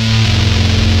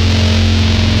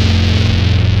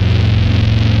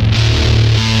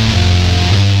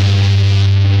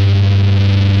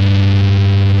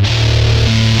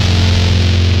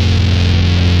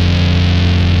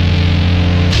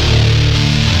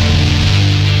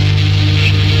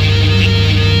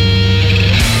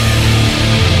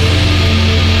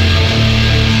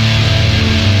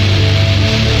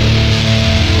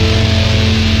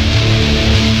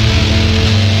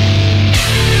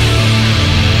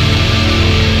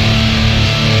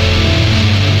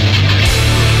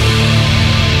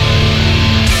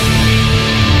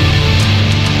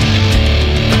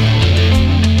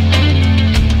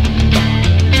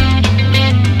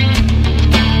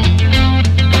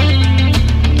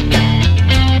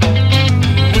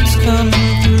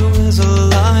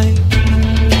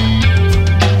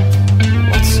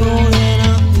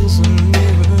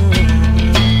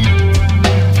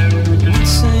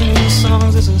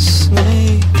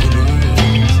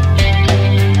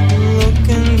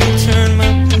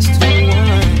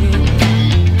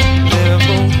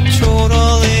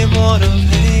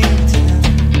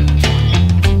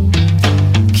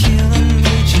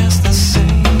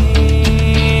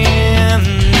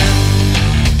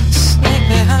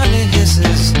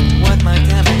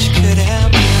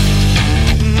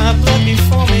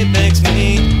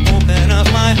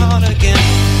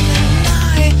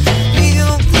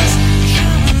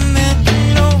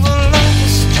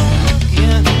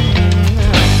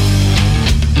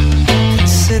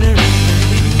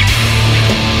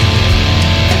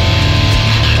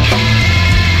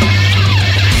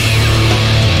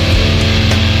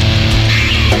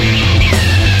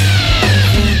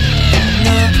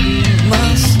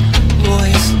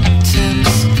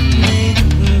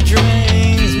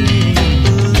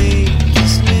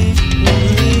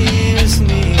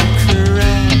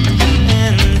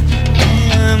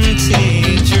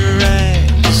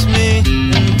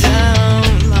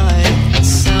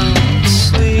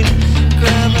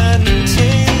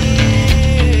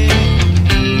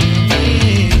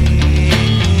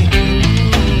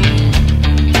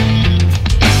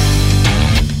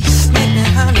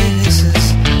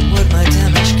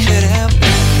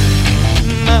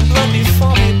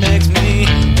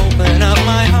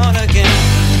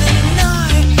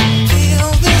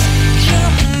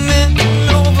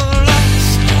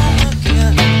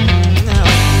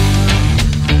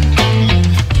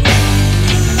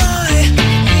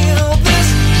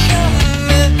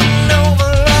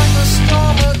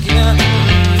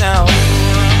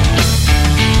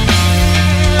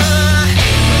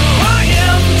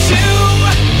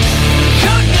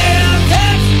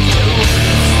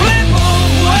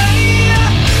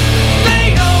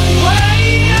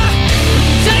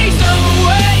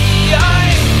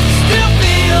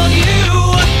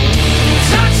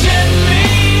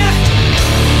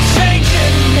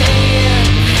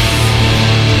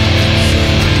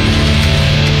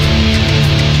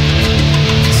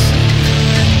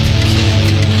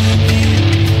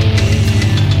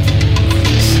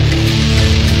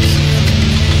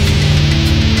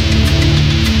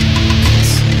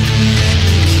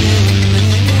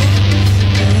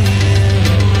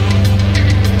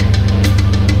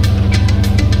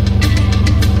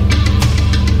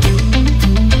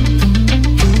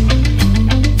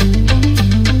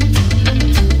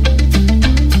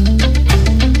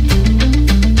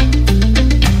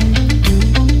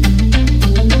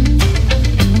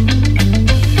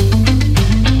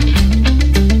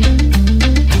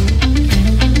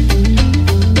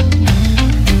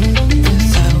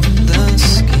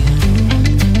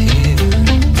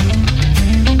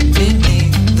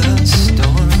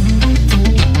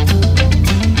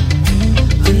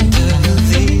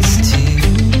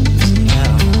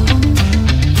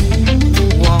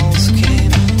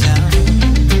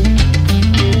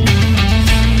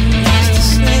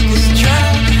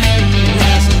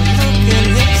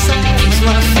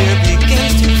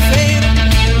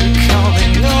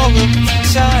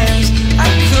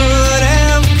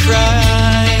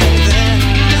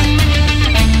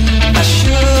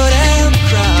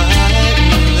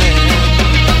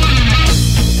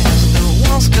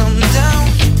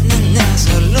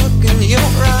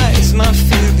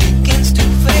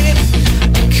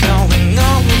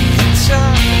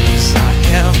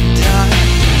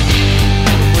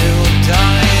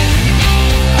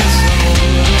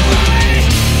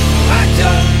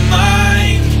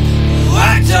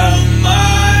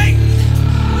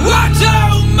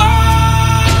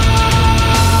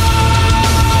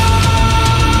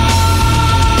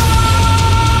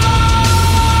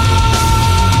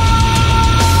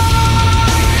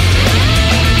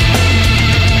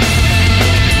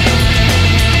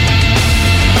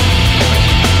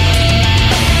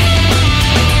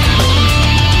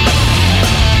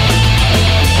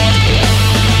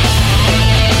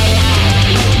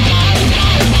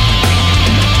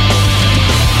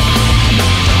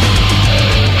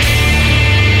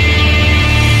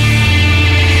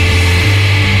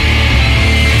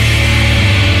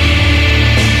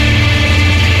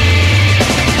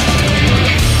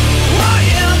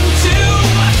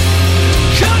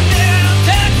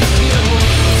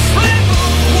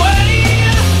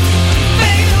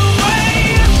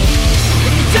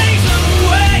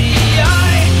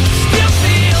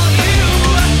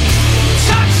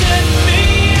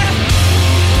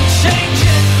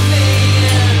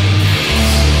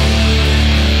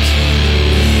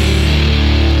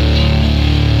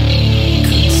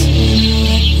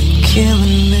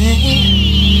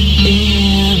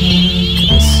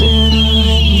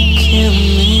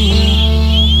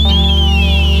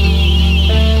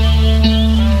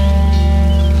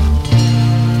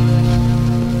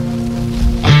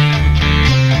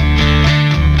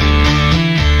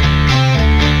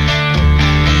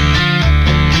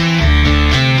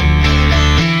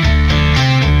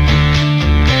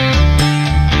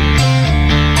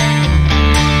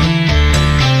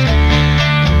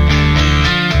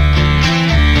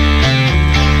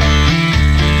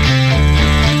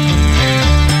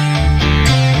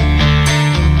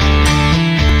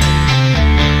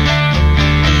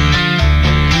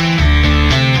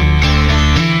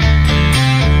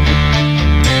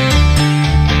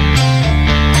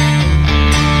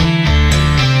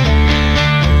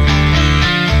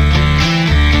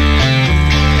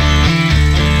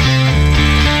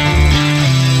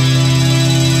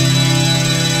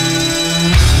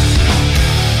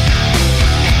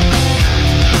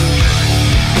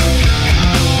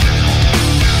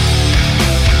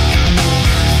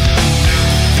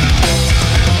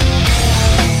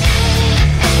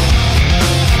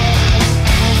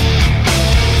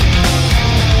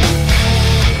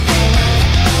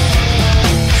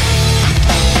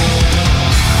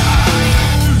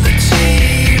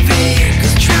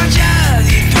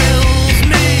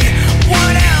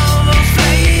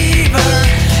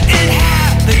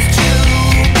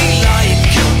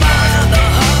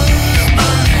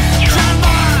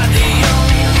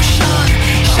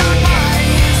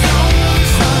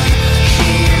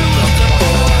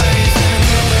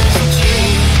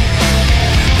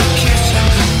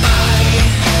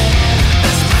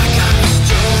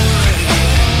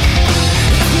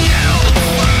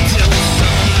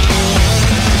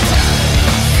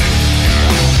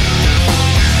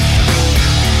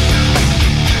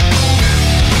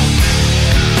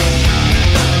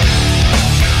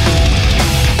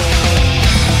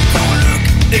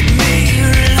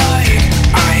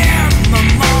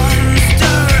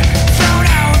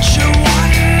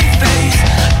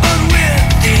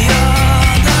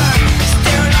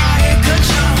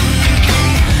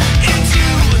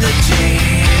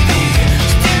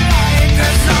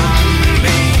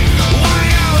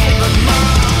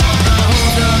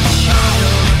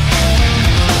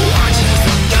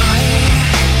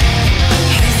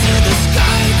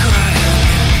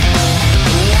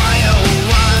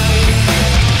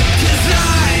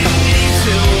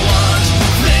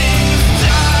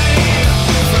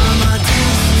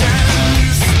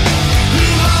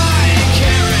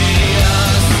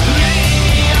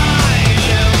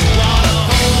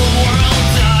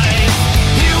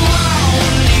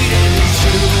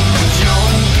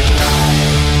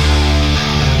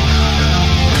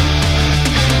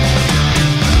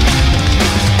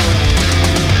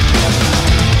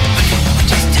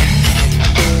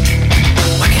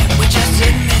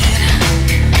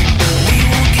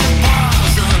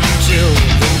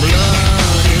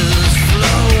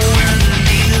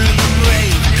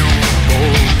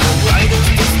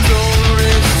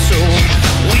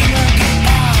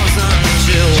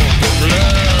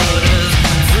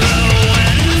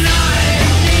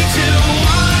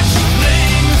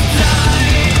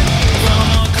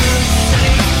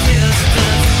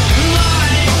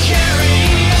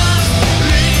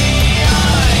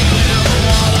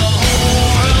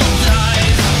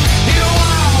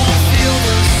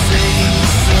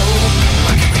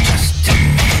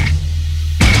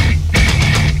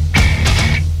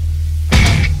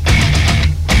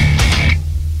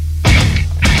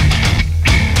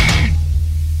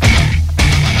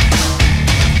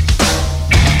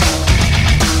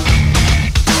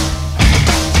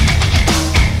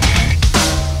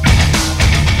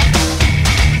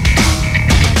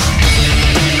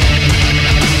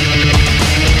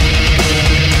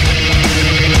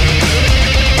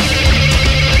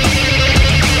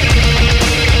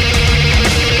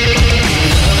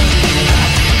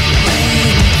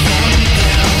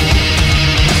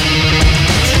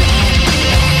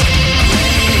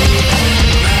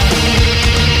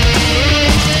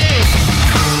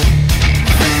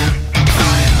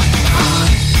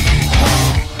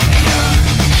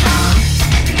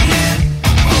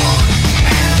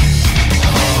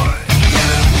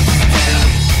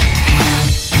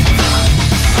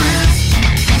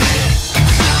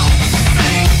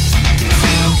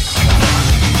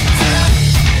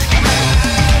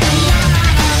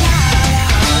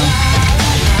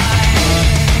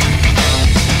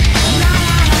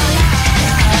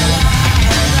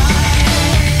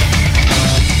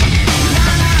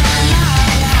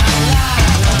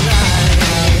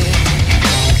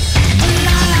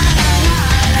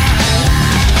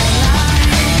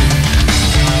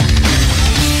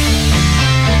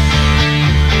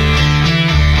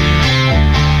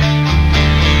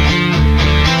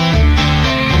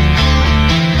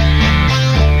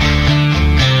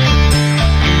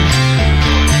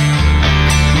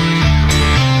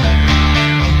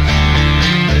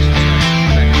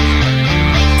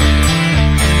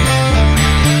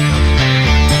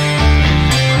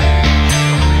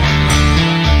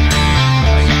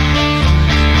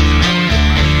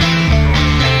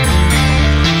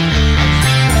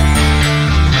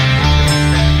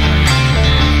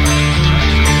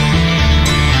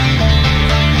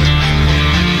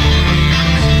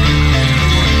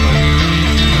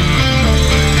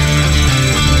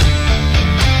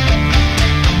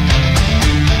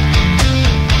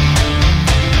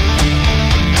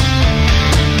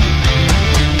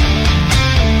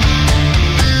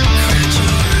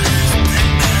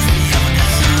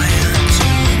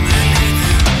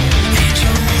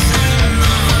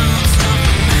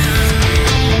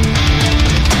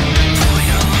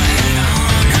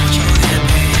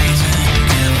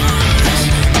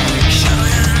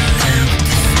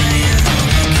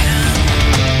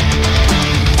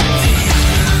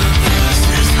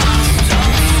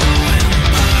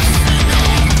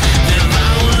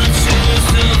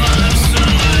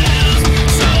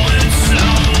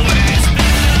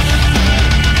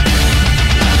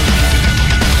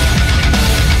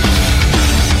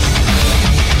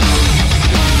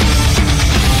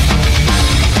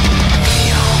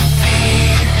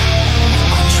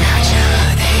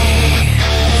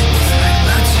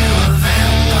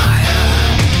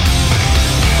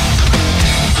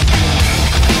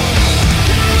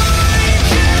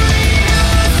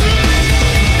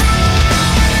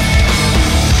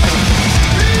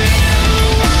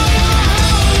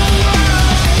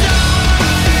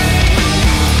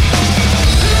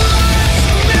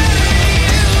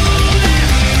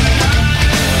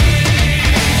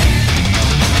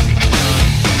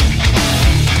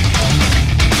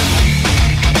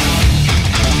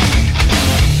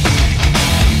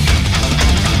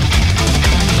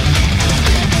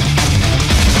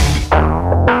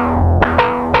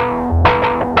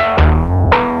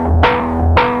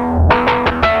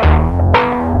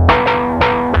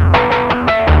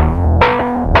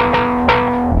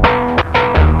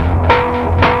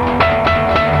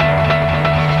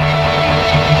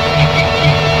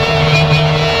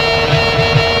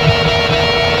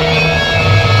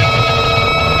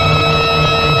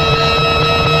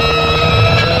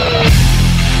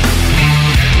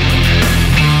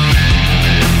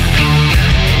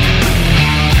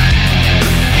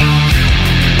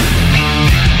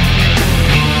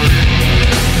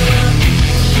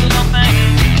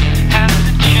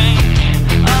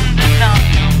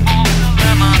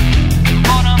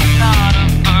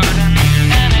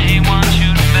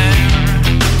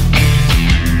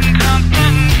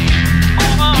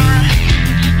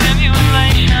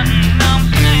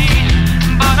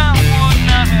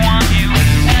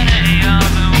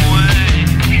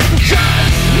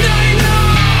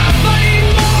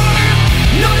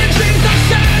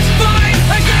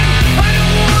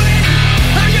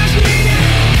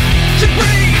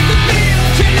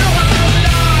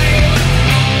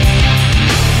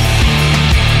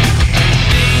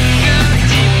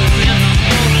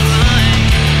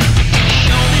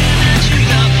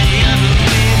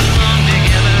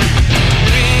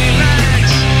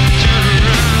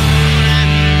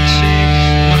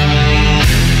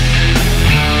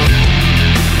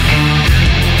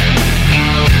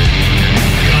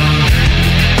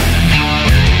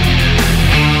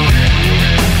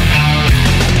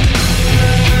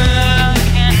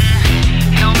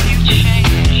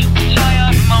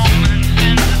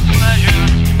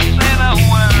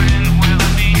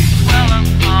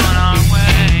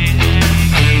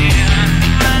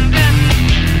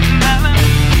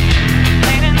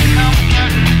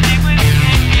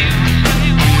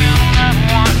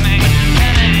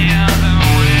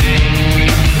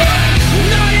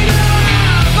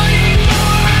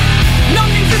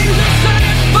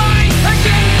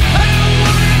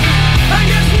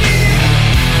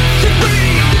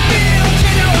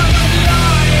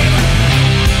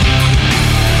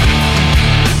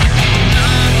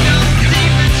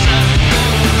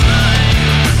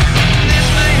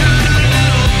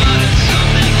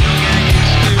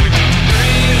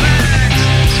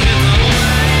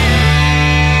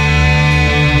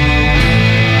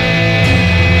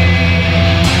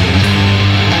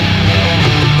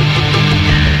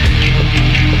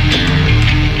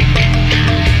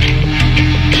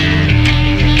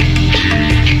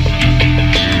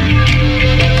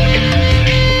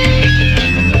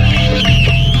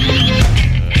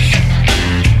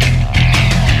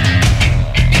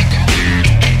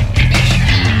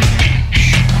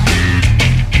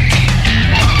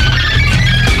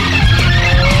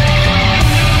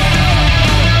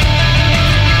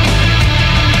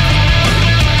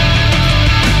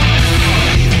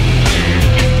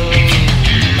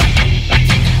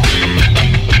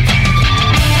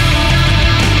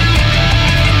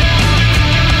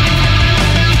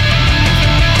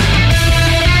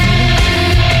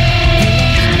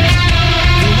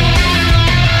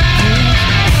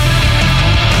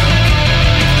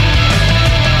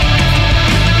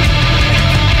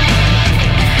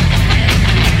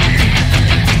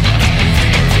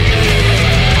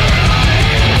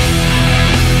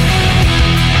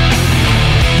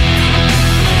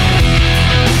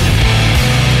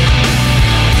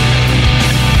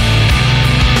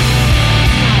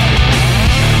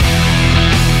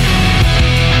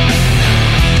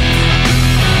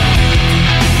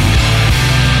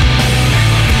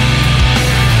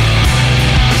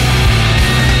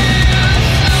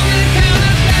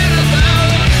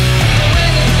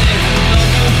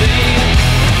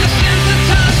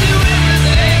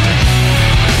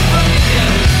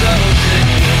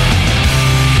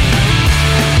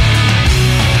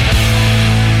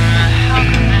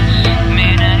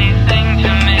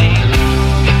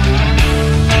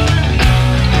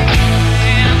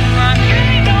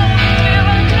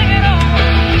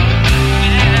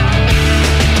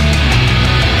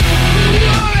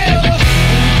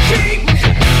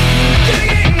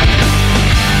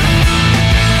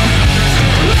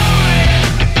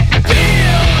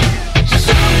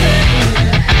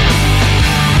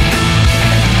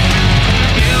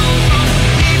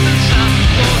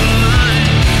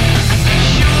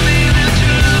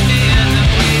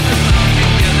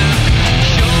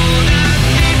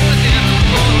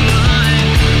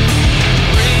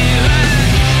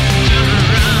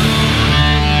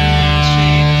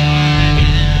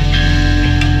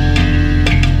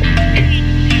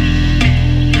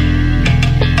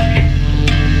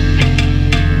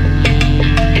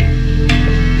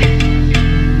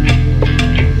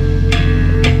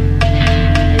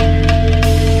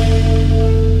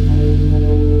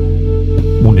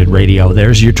 Radio.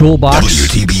 There's your toolbox.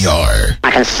 WTBR. I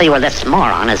can see where this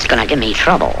moron is gonna give me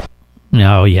trouble.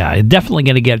 Oh, yeah, definitely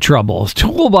going to get trouble.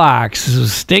 Toolbox,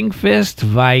 Stinkfist,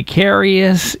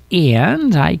 Vicarious,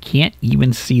 and I can't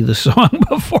even see the song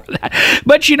before that.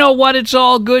 But you know what? It's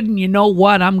all good, and you know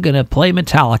what? I'm going to play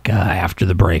Metallica after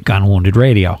the break on Wounded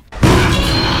Radio.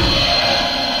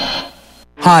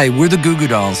 Hi, we're the Goo Goo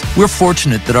Dolls. We're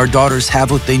fortunate that our daughters have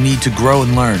what they need to grow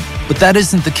and learn. But that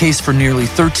isn't the case for nearly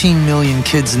 13 million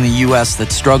kids in the U.S.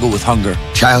 that struggle with hunger.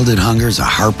 Childhood hunger is a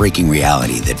heartbreaking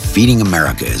reality that Feeding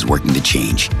America is working to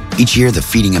change. Each year, the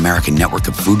Feeding America network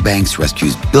of food banks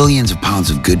rescues billions of pounds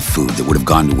of good food that would have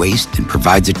gone to waste and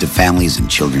provides it to families and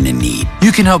children in need.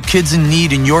 You can help kids in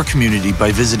need in your community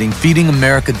by visiting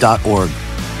feedingamerica.org.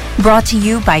 Brought to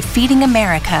you by Feeding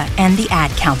America and the Ad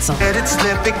Council.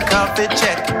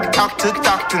 Talk to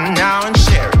doctor now and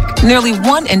share it. Nearly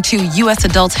 1 in 2 U.S.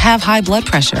 adults have high blood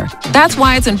pressure. That's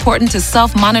why it's important to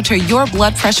self-monitor your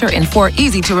blood pressure in 4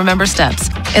 easy-to-remember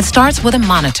steps. It starts with a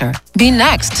monitor. Be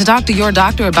next to talk to your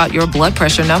doctor about your blood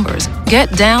pressure numbers.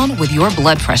 Get down with your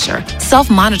blood pressure.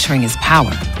 Self-monitoring is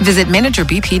power. Visit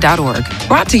managerbp.org.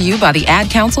 Brought to you by the Ad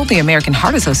Council, the American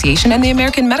Heart Association, and the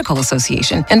American Medical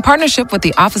Association, in partnership with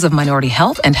the Office of Minority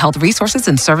Health and Health Resources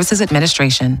and Services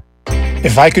Administration.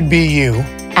 If I could be you.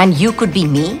 And you could be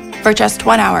me? For just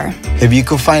 1 hour. If you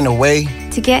could find a way.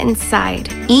 To get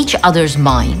inside. Each other's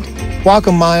mind. Walk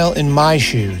a mile in my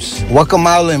shoes. Walk a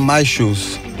mile in my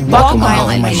shoes. Walk a mile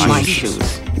in my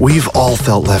shoes. We've all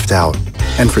felt left out.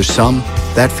 And for some,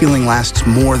 that feeling lasts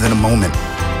more than a moment.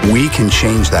 We can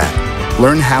change that.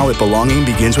 Learn how at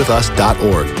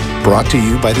belongingbeginswithus.org. Brought to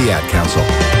you by the Ad Council.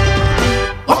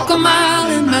 Walk a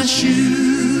mile in my shoes.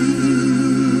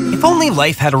 If only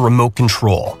life had a remote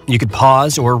control, you could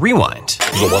pause or rewind.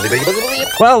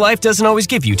 Well, life doesn't always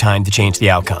give you time to change the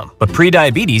outcome, but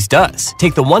prediabetes does.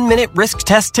 Take the 1-minute risk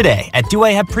test today at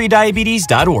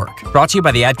doihaveprediabetes.org. Brought to you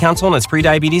by the Ad Council and its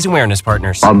prediabetes awareness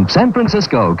partners. From San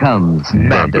Francisco comes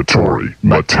Mandatory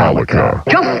Metallica.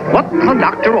 Just what the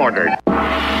doctor ordered.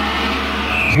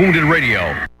 Wounded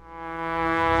Radio.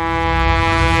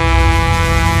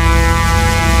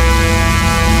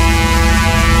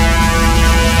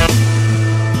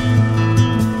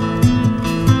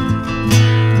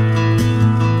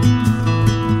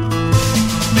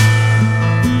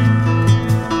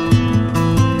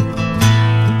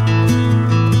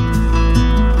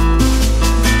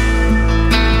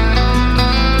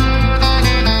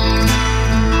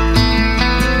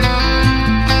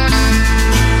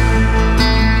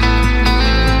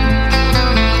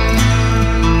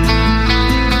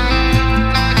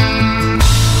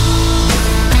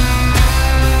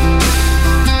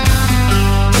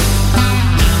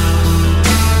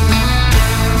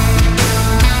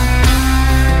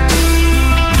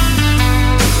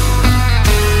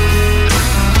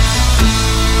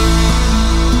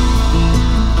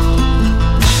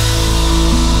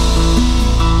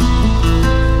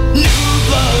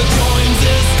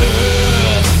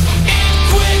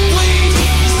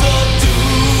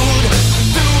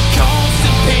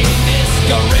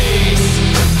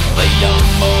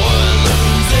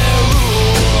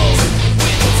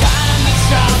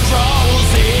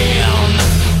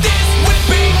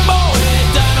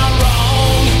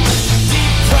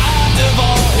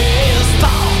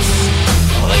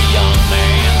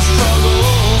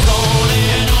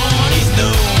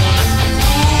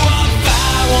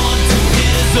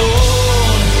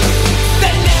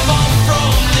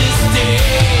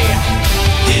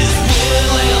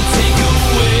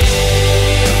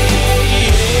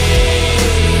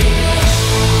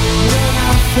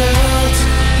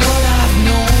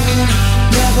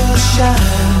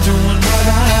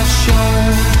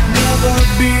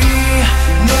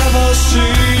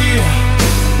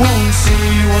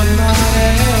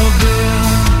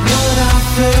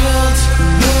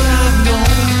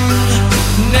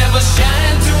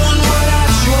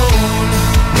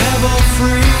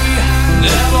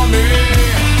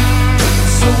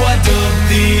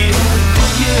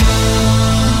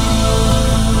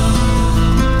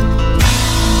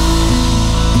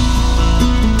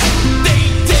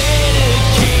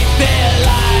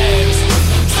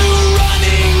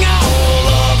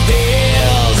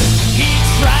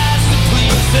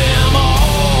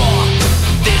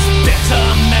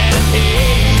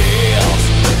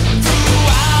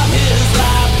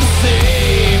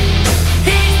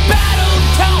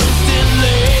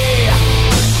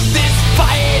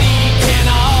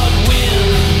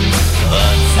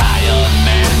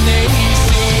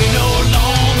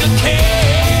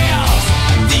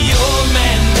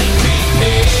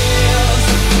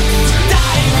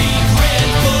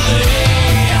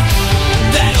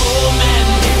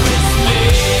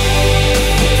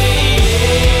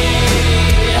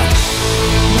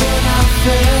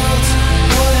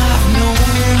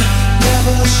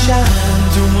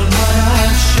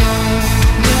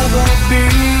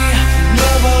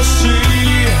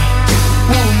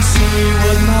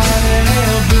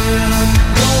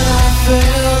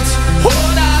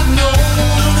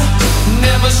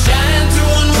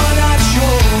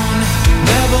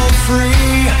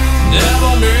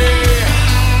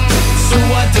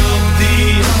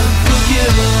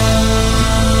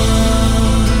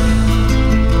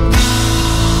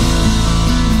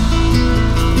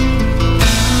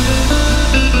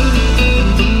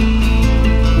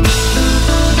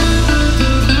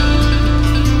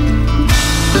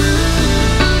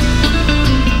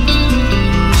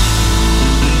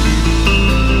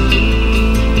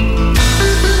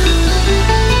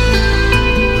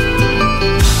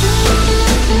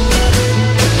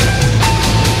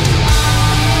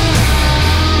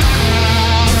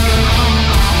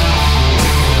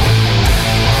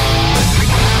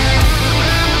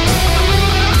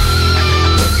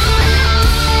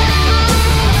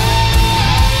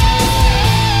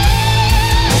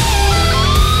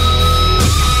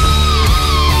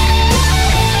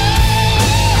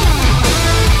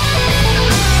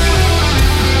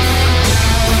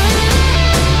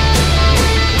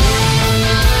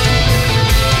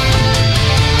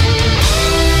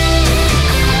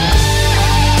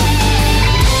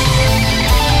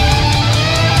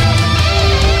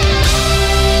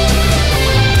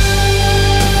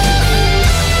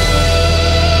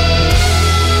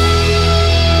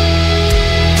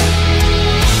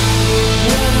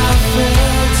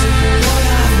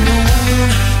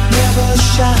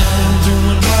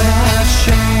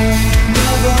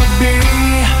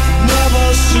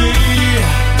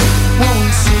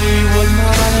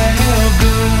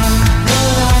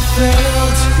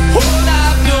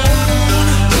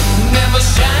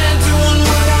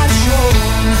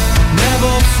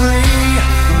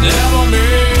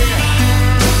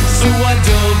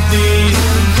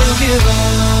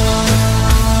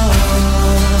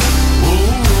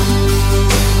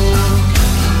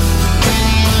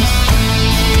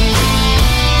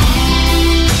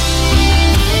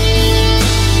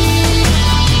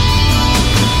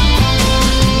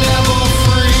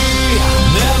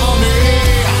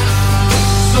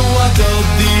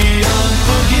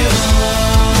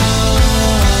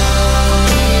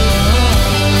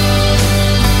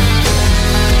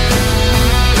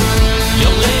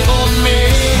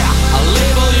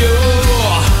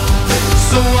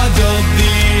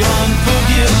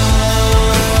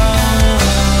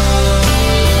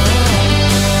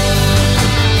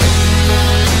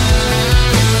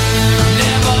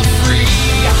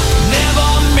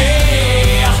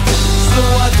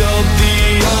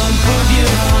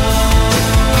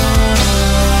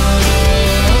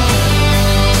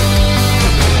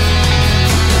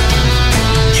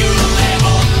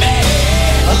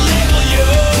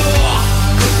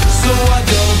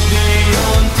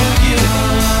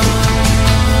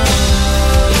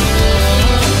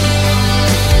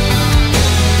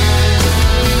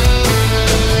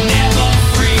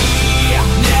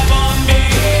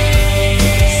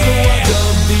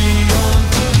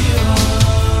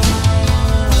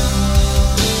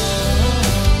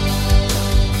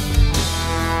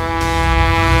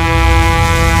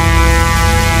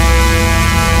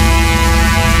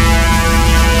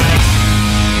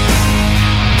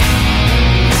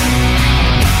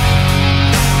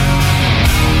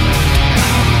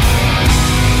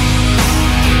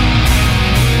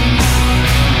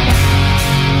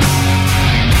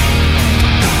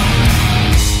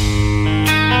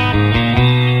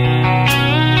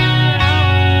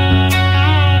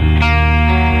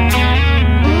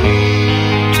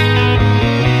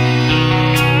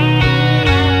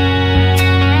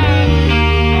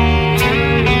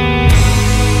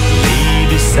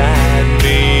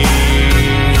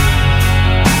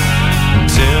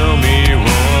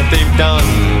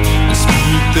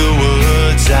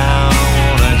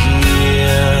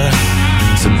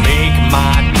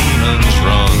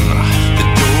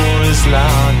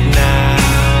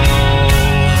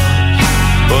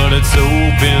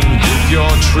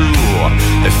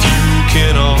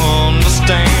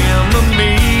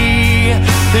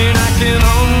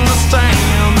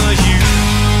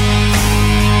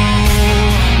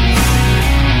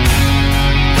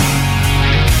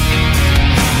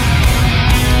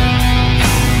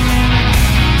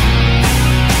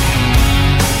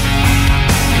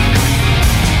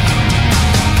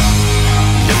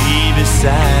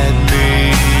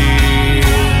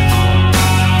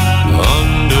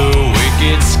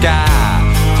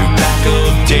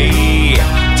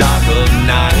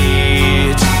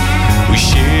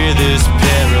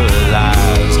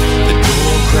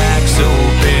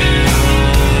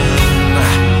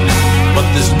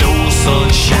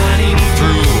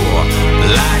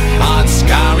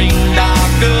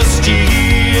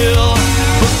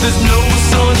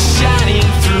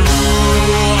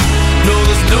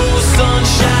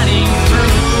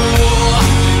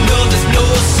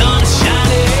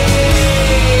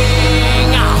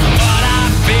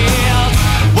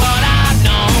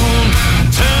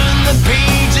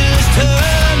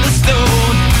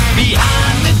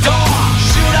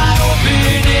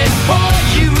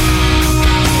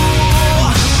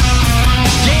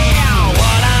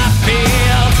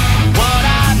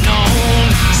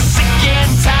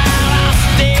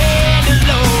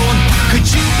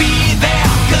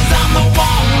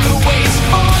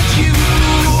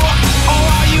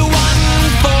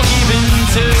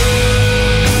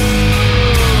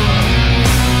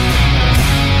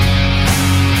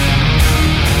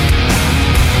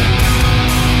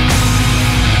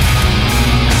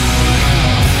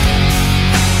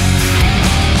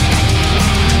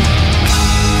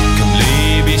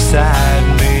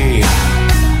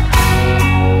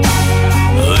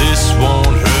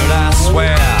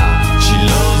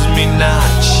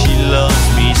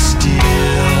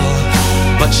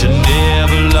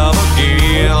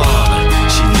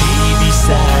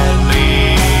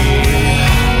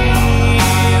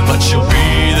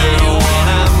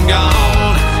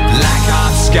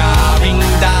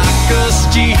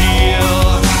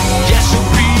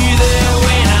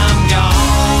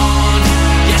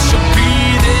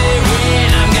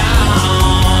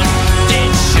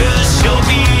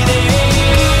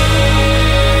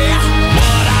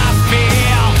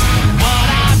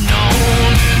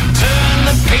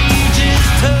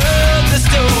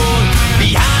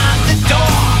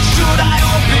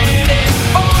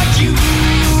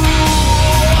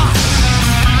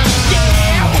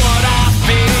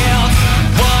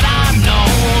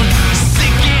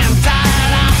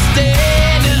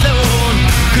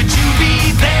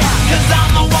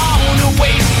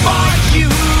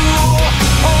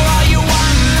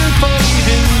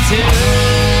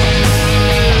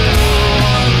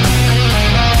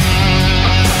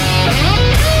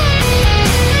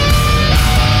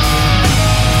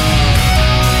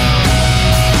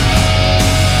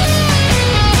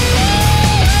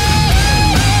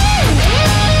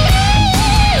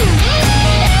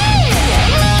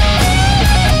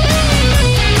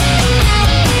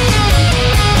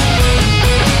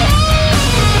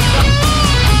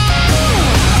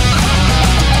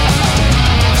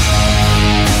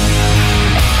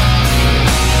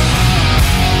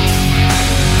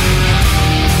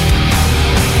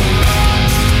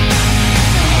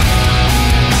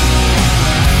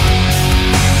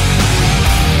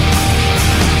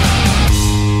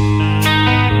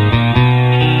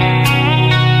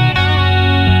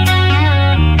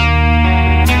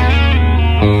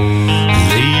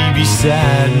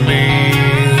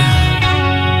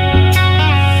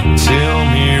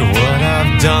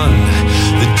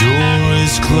 door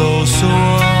is closed, so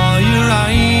are your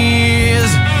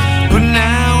eyes. But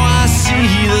now I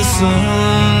see the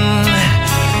sun.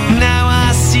 Now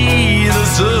I see the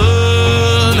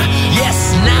sun. Yes,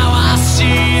 now I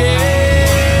see it.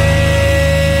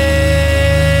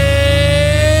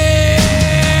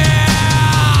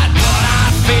 What I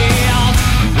felt,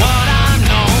 what I've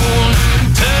known.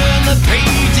 Turn the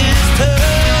pages,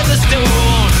 turn the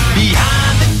stone.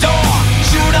 Behind the door,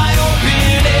 should I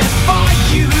open it for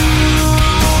you?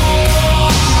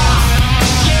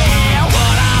 Yeah,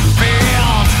 what I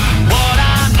felt, what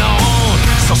I've known.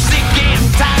 So sick and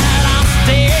tired, I'm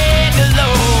staying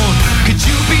alone.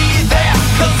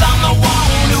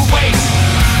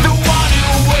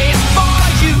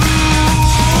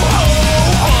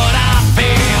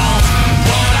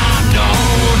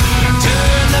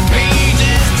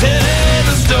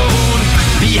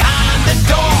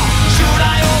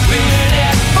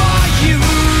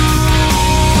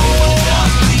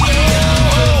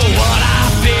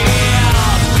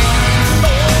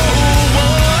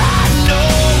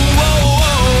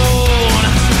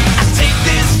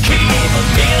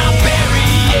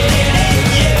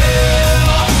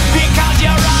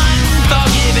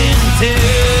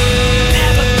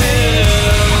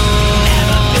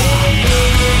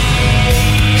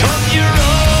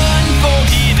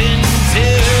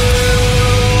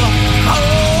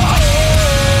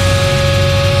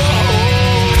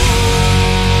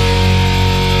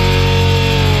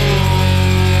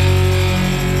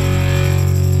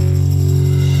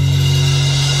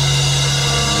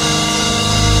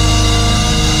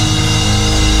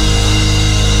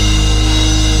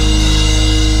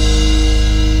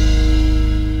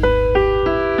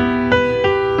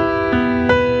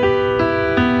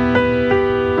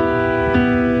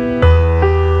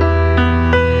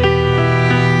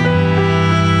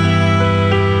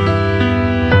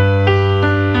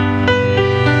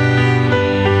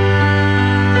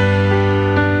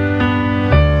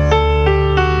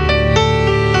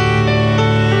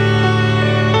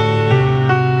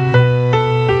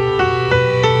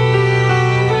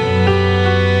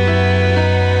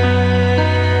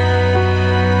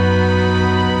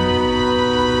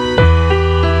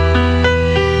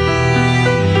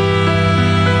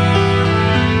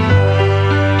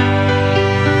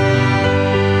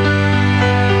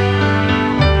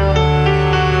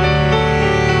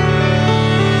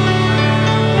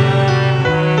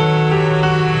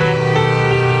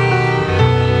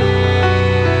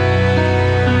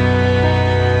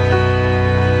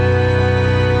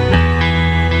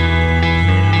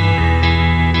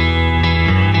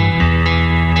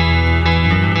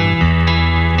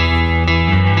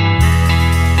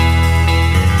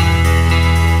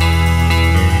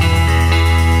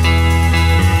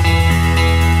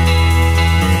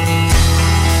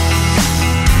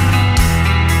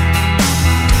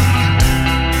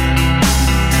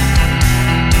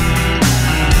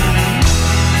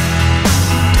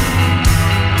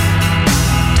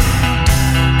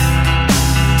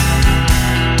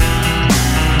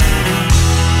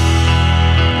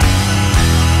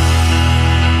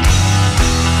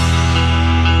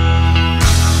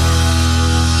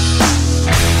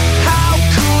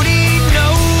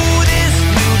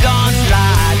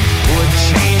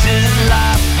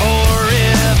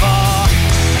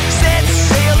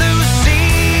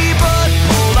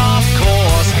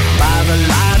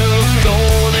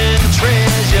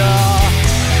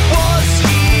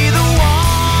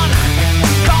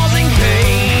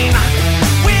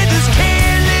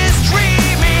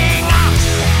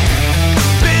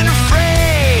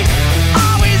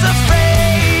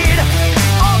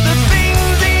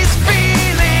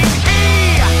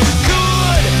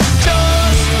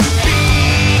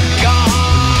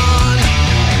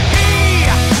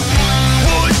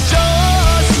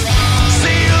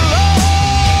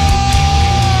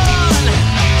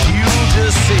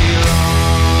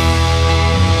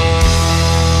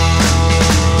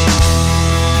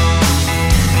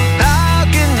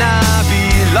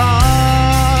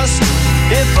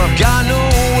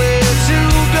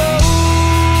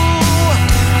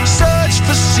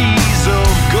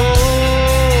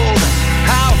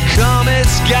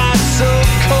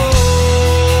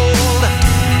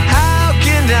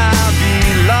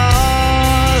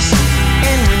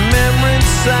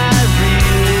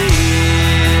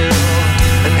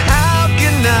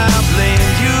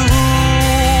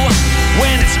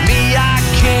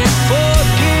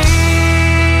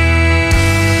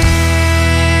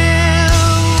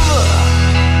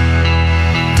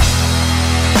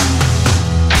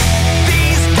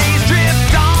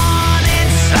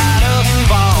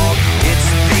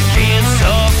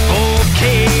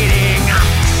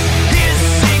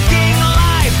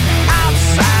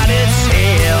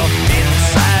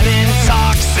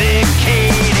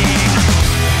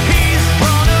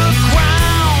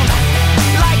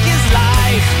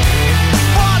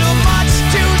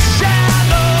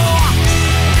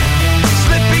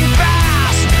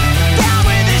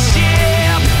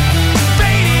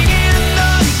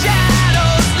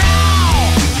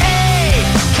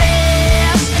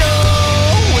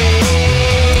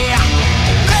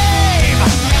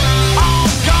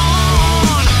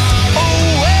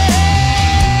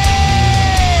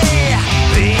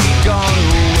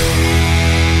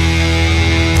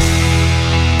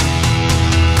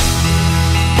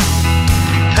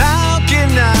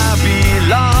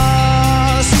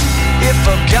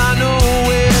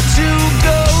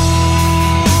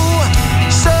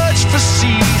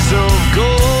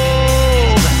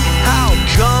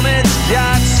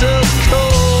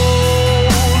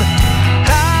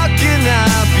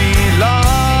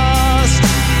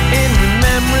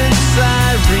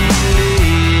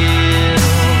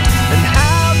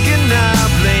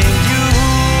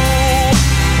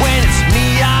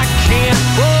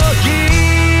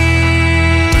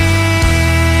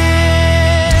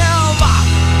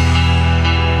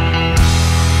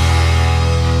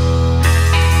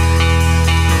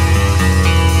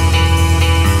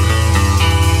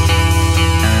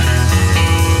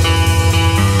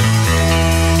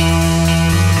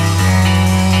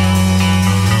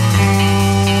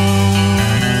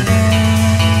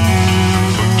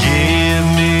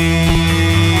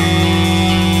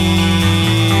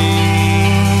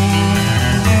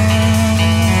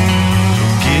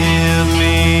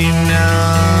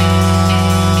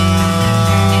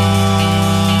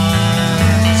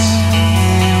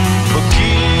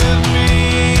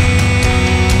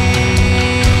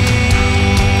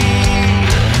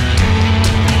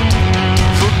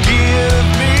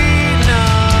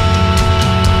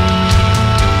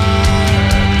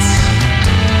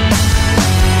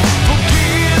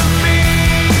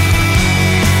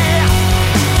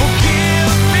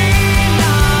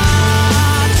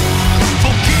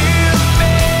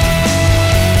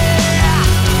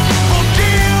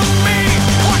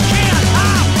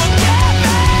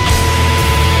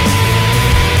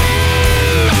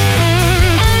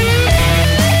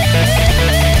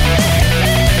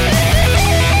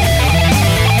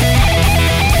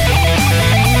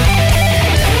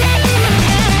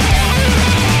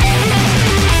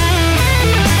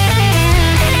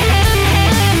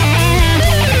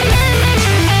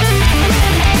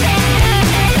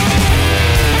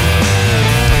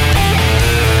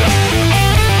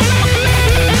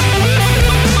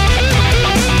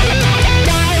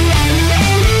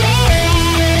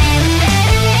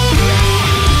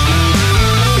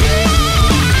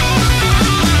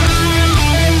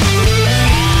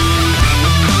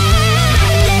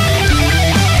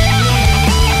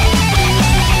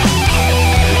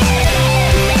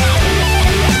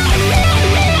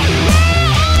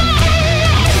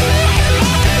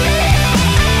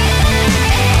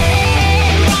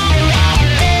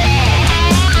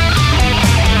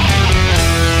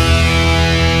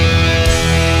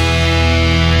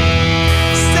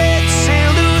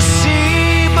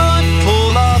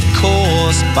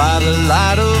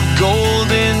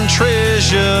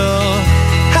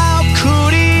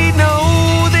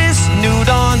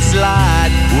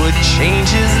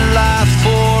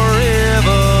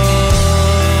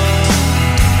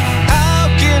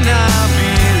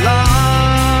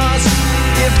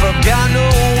 got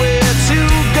nowhere to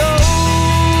go.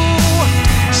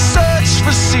 Search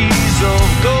for seas of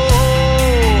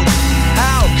gold.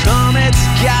 How come it's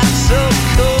got so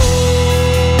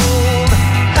cold?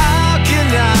 How can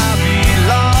I be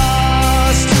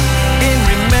lost in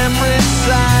remembrance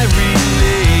I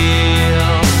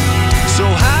relive? So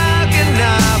how can I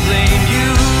blame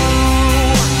you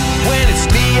when it's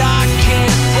me I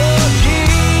can't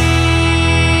forgive?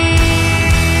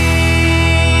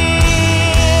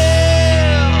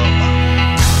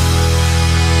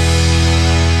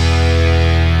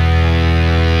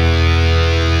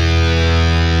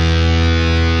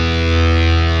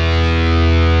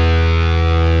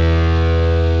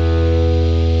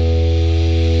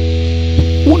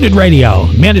 Wounded Radio,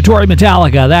 Mandatory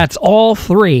Metallica. That's all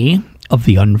three of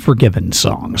the Unforgiven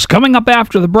songs. Coming up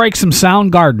after the break, some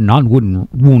Soundgarden on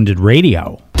Wounded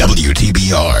Radio.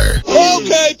 WTBR.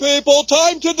 Okay, people,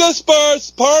 time to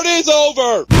disperse. Party's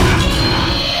over.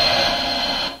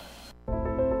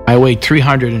 I weighed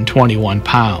 321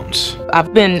 pounds.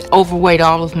 I've been overweight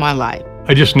all of my life.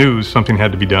 I just knew something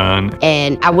had to be done.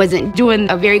 And I wasn't doing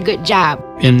a very good job.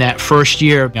 In that first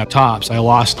year at Tops, I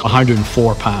lost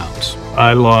 104 pounds.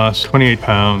 I lost 28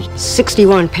 pounds.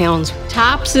 61 pounds.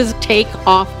 Tops is take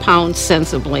off pounds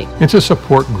sensibly. It's a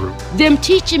support group. Them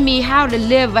teaching me how to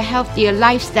live a healthier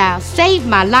lifestyle saved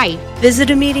my life.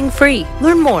 Visit a meeting free.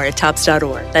 Learn more at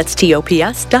tops.org. That's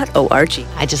TOPS.org.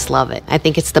 I just love it. I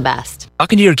think it's the best.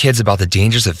 Talking to your kids about the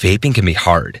dangers of vaping can be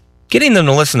hard. Getting them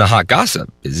to listen to hot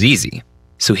gossip is easy.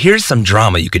 So here's some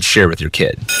drama you could share with your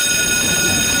kid.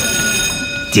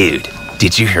 Dude,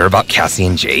 did you hear about Cassie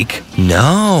and Jake?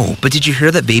 No, but did you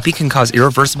hear that vaping can cause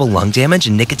irreversible lung damage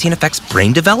and nicotine affects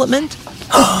brain development?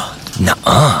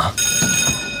 Nuh-uh.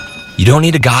 You don't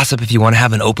need to gossip if you want to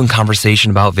have an open conversation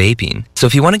about vaping. So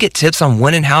if you want to get tips on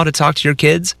when and how to talk to your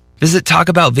kids, visit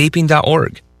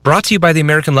talkaboutvaping.org. Brought to you by the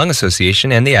American Lung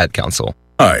Association and the Ad Council.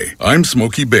 Hi, I'm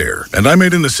Smokey Bear, and I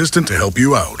made an assistant to help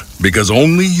you out, because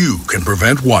only you can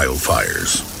prevent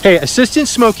wildfires. Hey, Assistant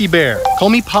Smokey Bear.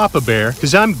 Call me Papa Bear,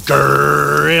 because I'm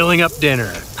grilling up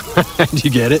dinner. Do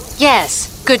you get it?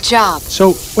 Yes, good job.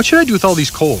 So, what should I do with all these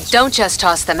coals? Don't just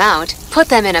toss them out. Put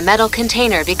them in a metal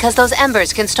container because those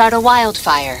embers can start a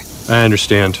wildfire. I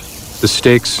understand. The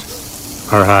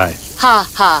stakes are high. Ha,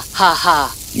 ha, ha,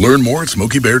 ha. Learn more at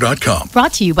SmokeyBear.com.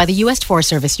 Brought to you by the U.S. Forest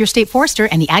Service, your state forester,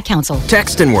 and the Ad Council.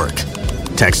 Text and work.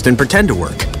 Text and pretend to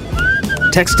work.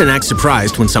 Text and act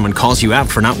surprised when someone calls you out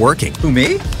for not working. Who,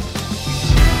 me?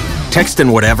 Text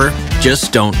and whatever,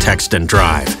 just don't text and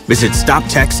drive. Visit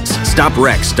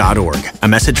StopTextsStopWrecks.org. A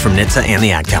message from NHTSA and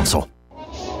the Ad Council.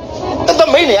 The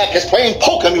maniac is playing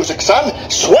polka music, son.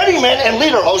 Sweaty men and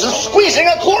lederhoses squeezing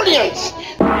accordions.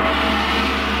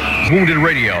 Wounded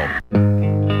Radio.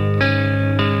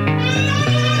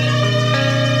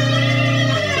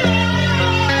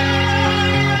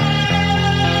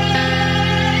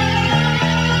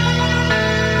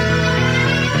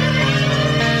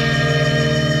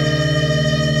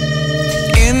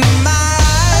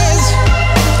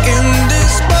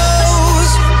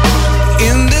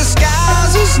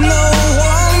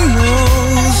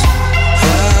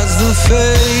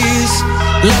 Face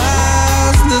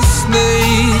lies the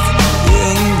snake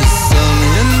in the sun.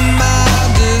 In my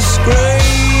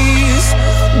disgrace,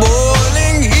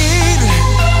 boiling heat,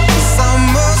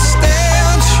 summer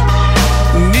stench.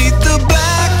 Neath the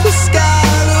black, the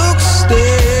sky looks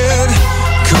dead.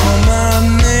 Call my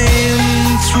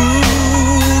name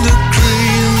through the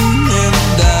cream, and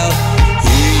I'll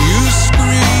hear you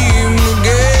scream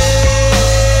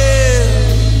again.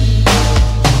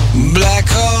 Black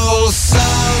hole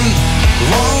sun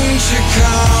won't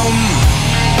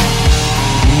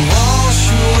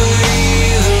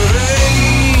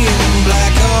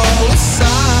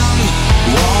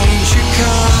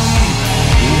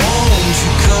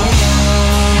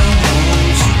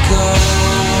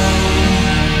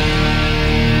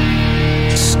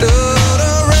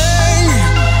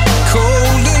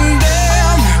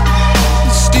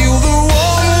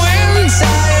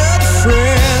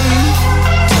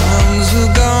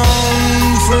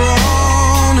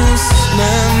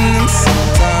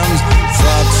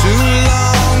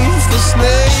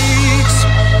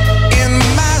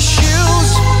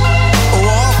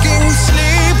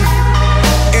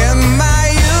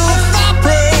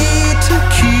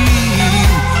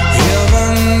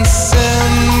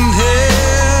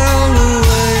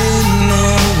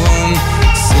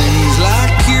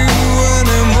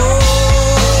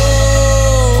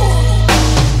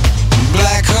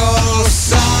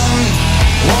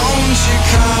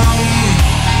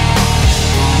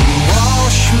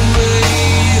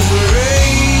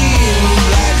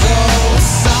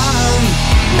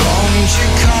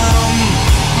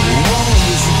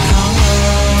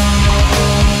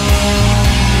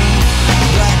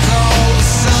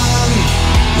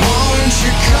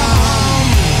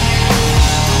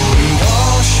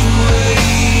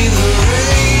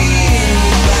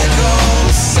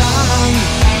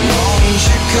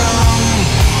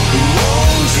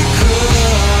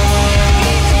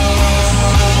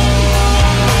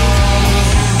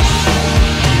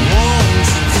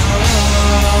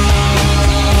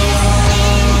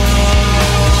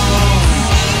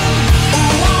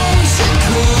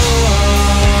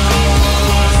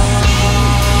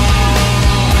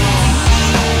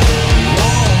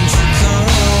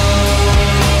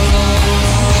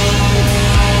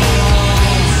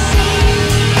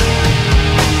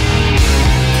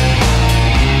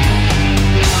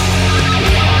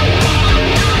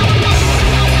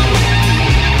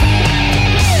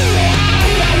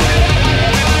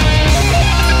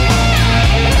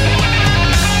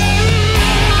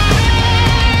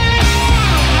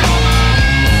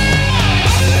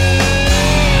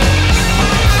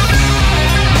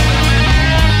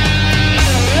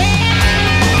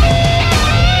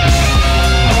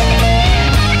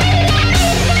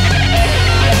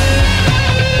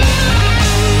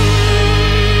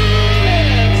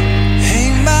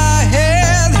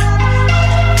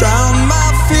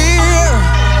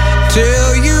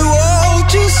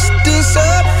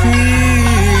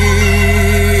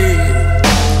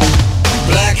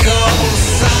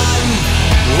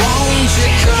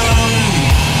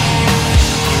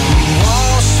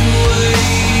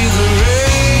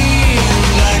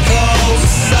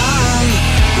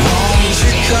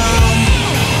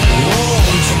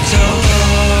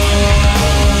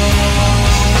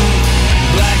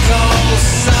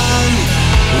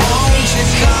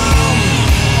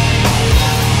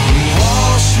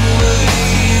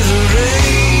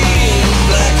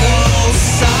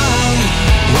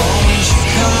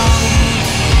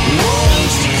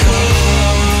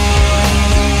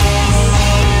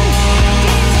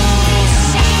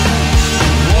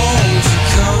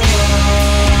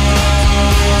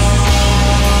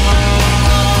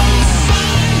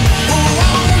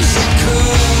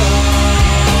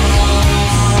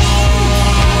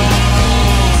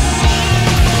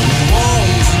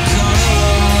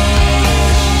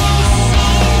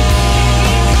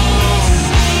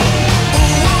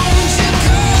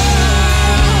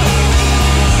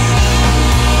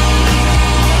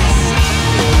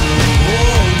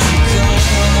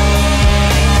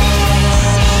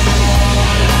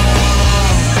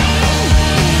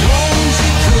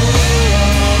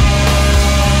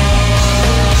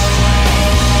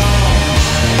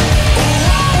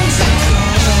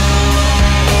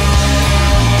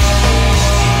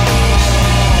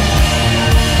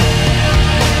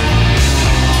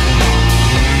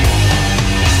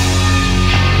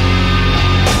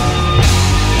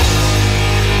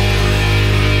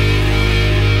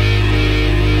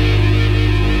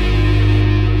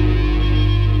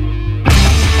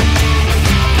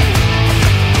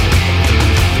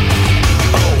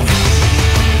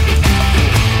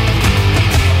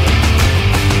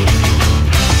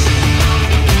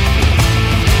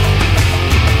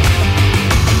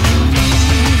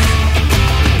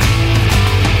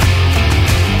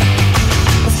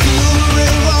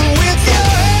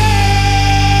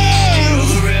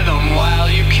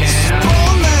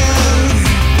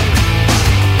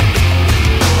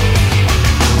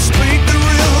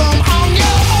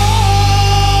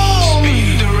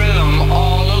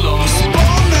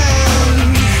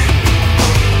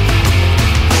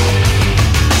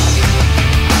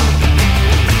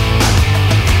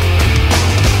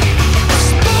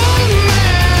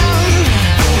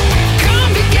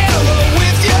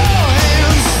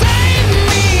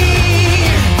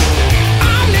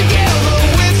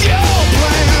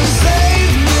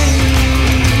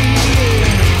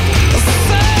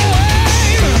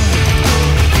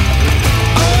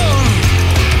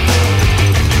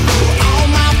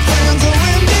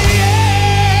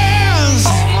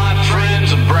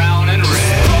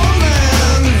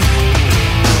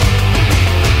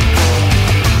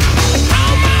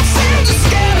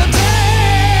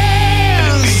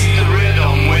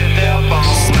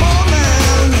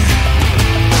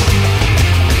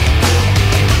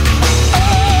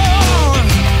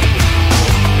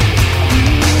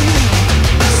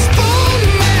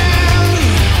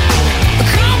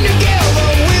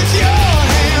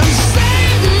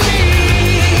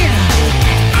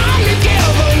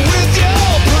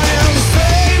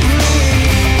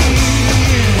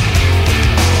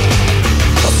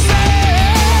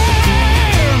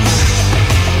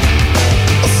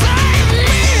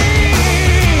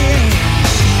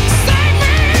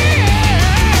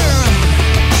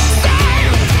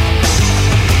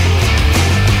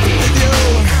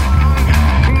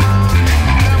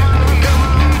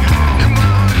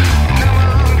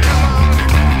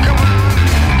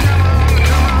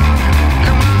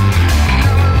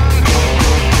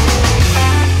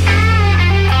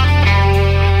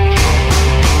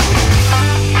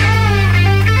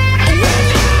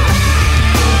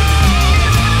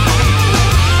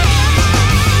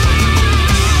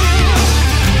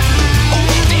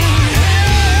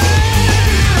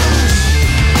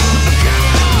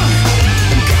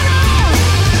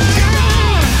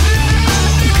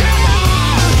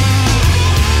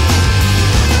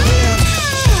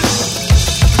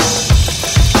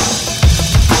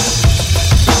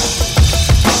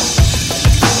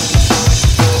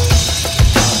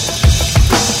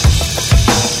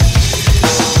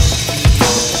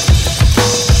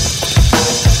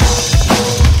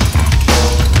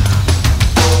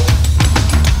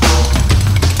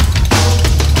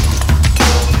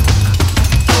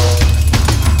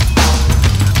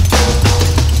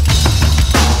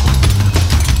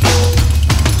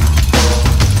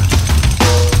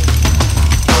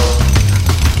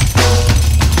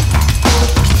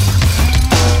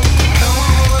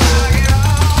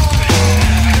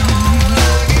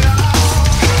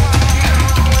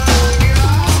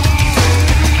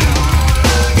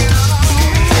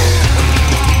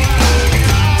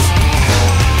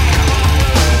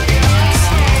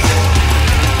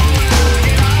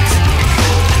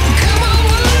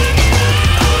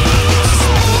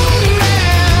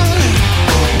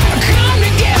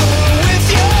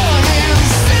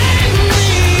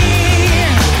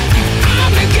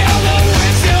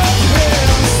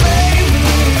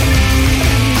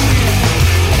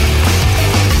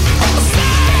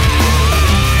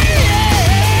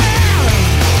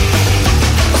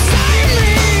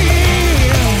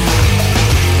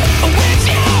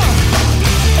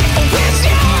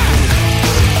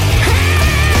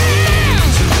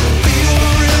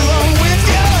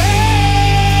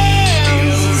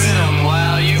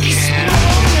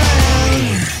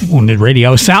Wounded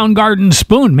Radio, Soundgarden,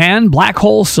 Spoon Man, Black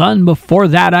Hole Sun. Before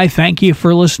that, I thank you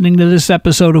for listening to this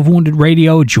episode of Wounded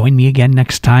Radio. Join me again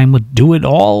next time with Do It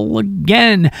All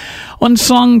Again. One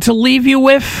song to leave you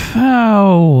with.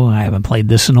 Oh, I haven't played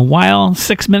this in a while.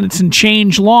 6 minutes and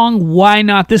change long. Why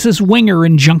not? This is Winger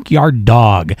and Junkyard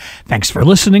Dog. Thanks for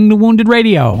listening to Wounded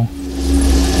Radio.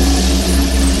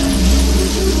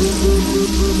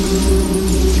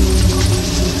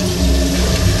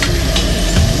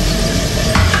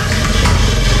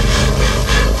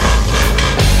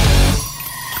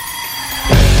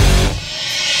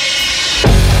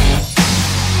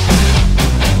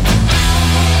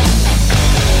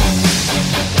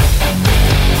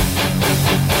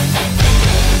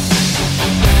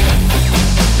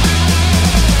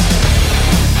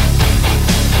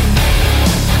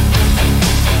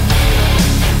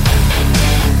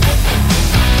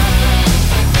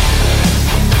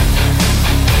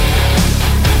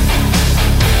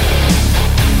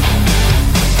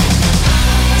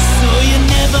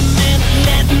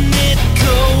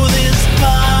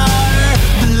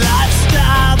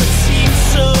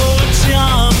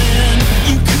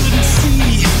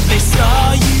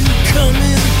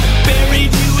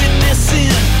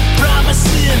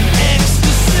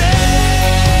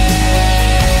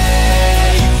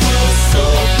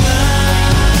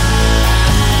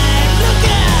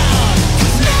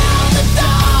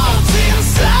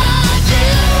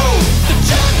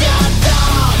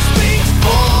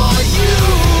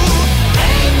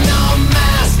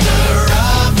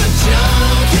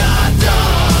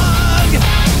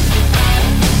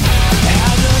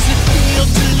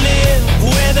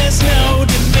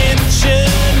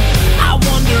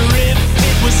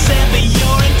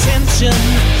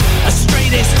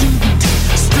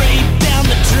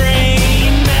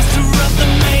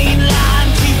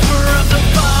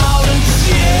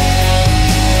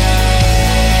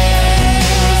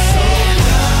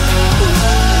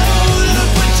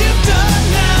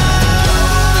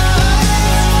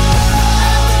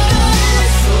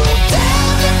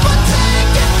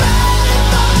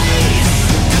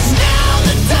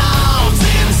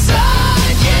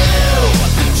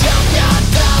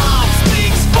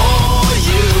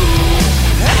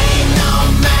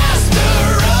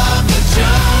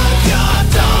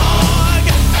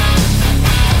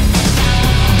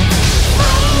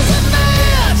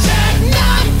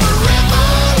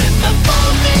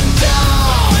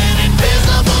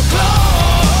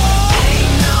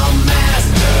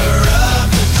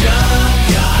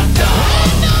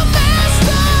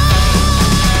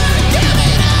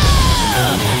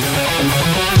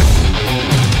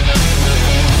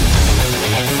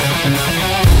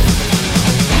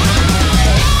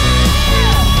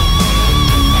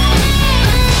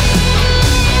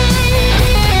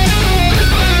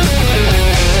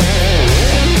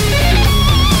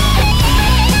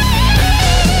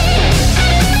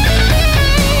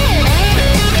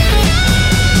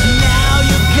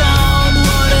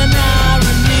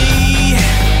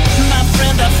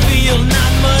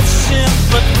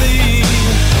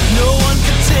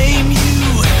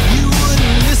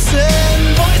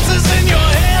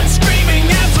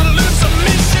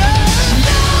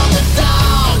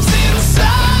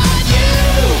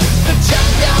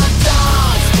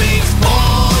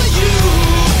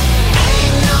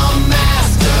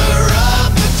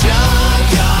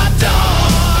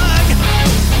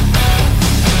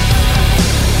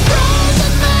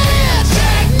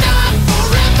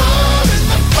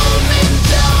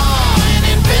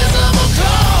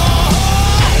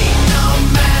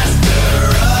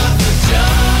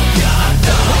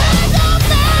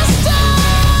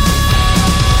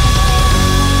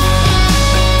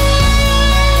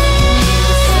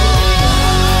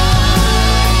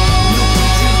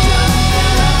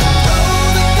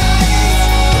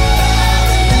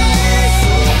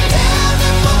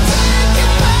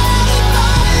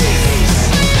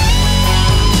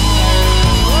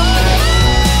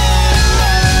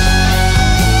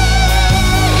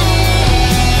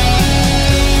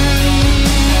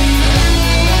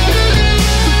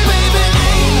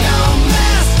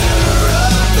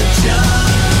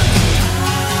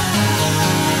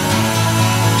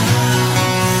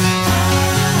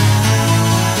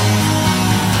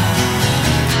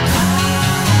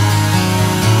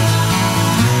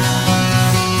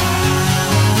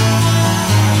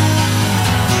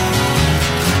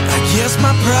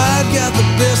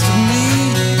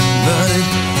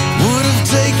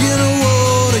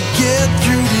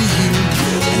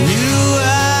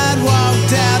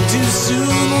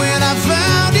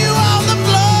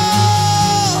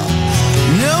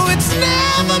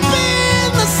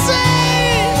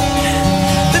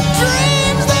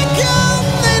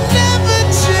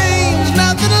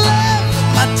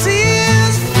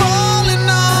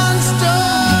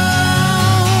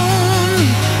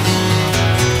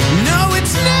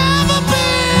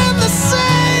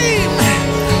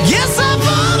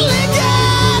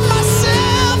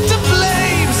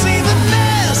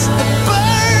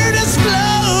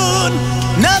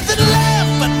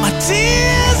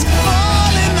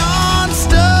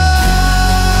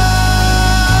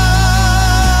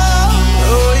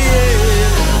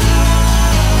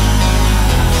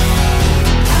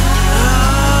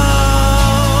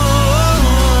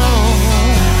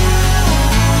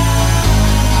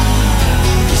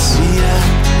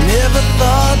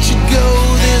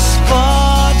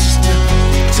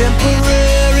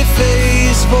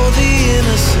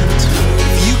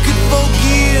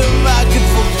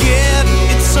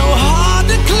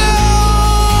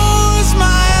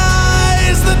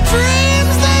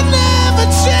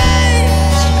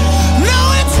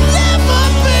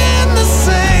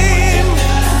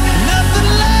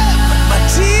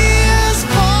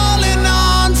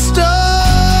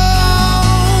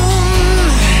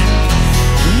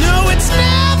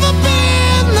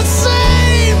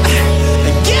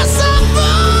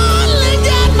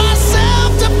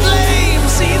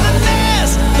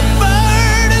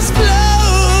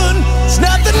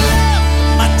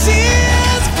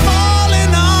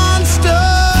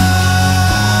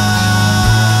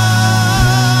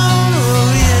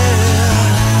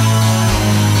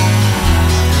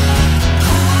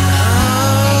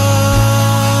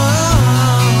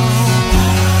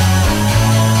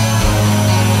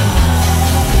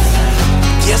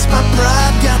 my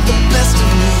pride got the best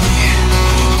of me.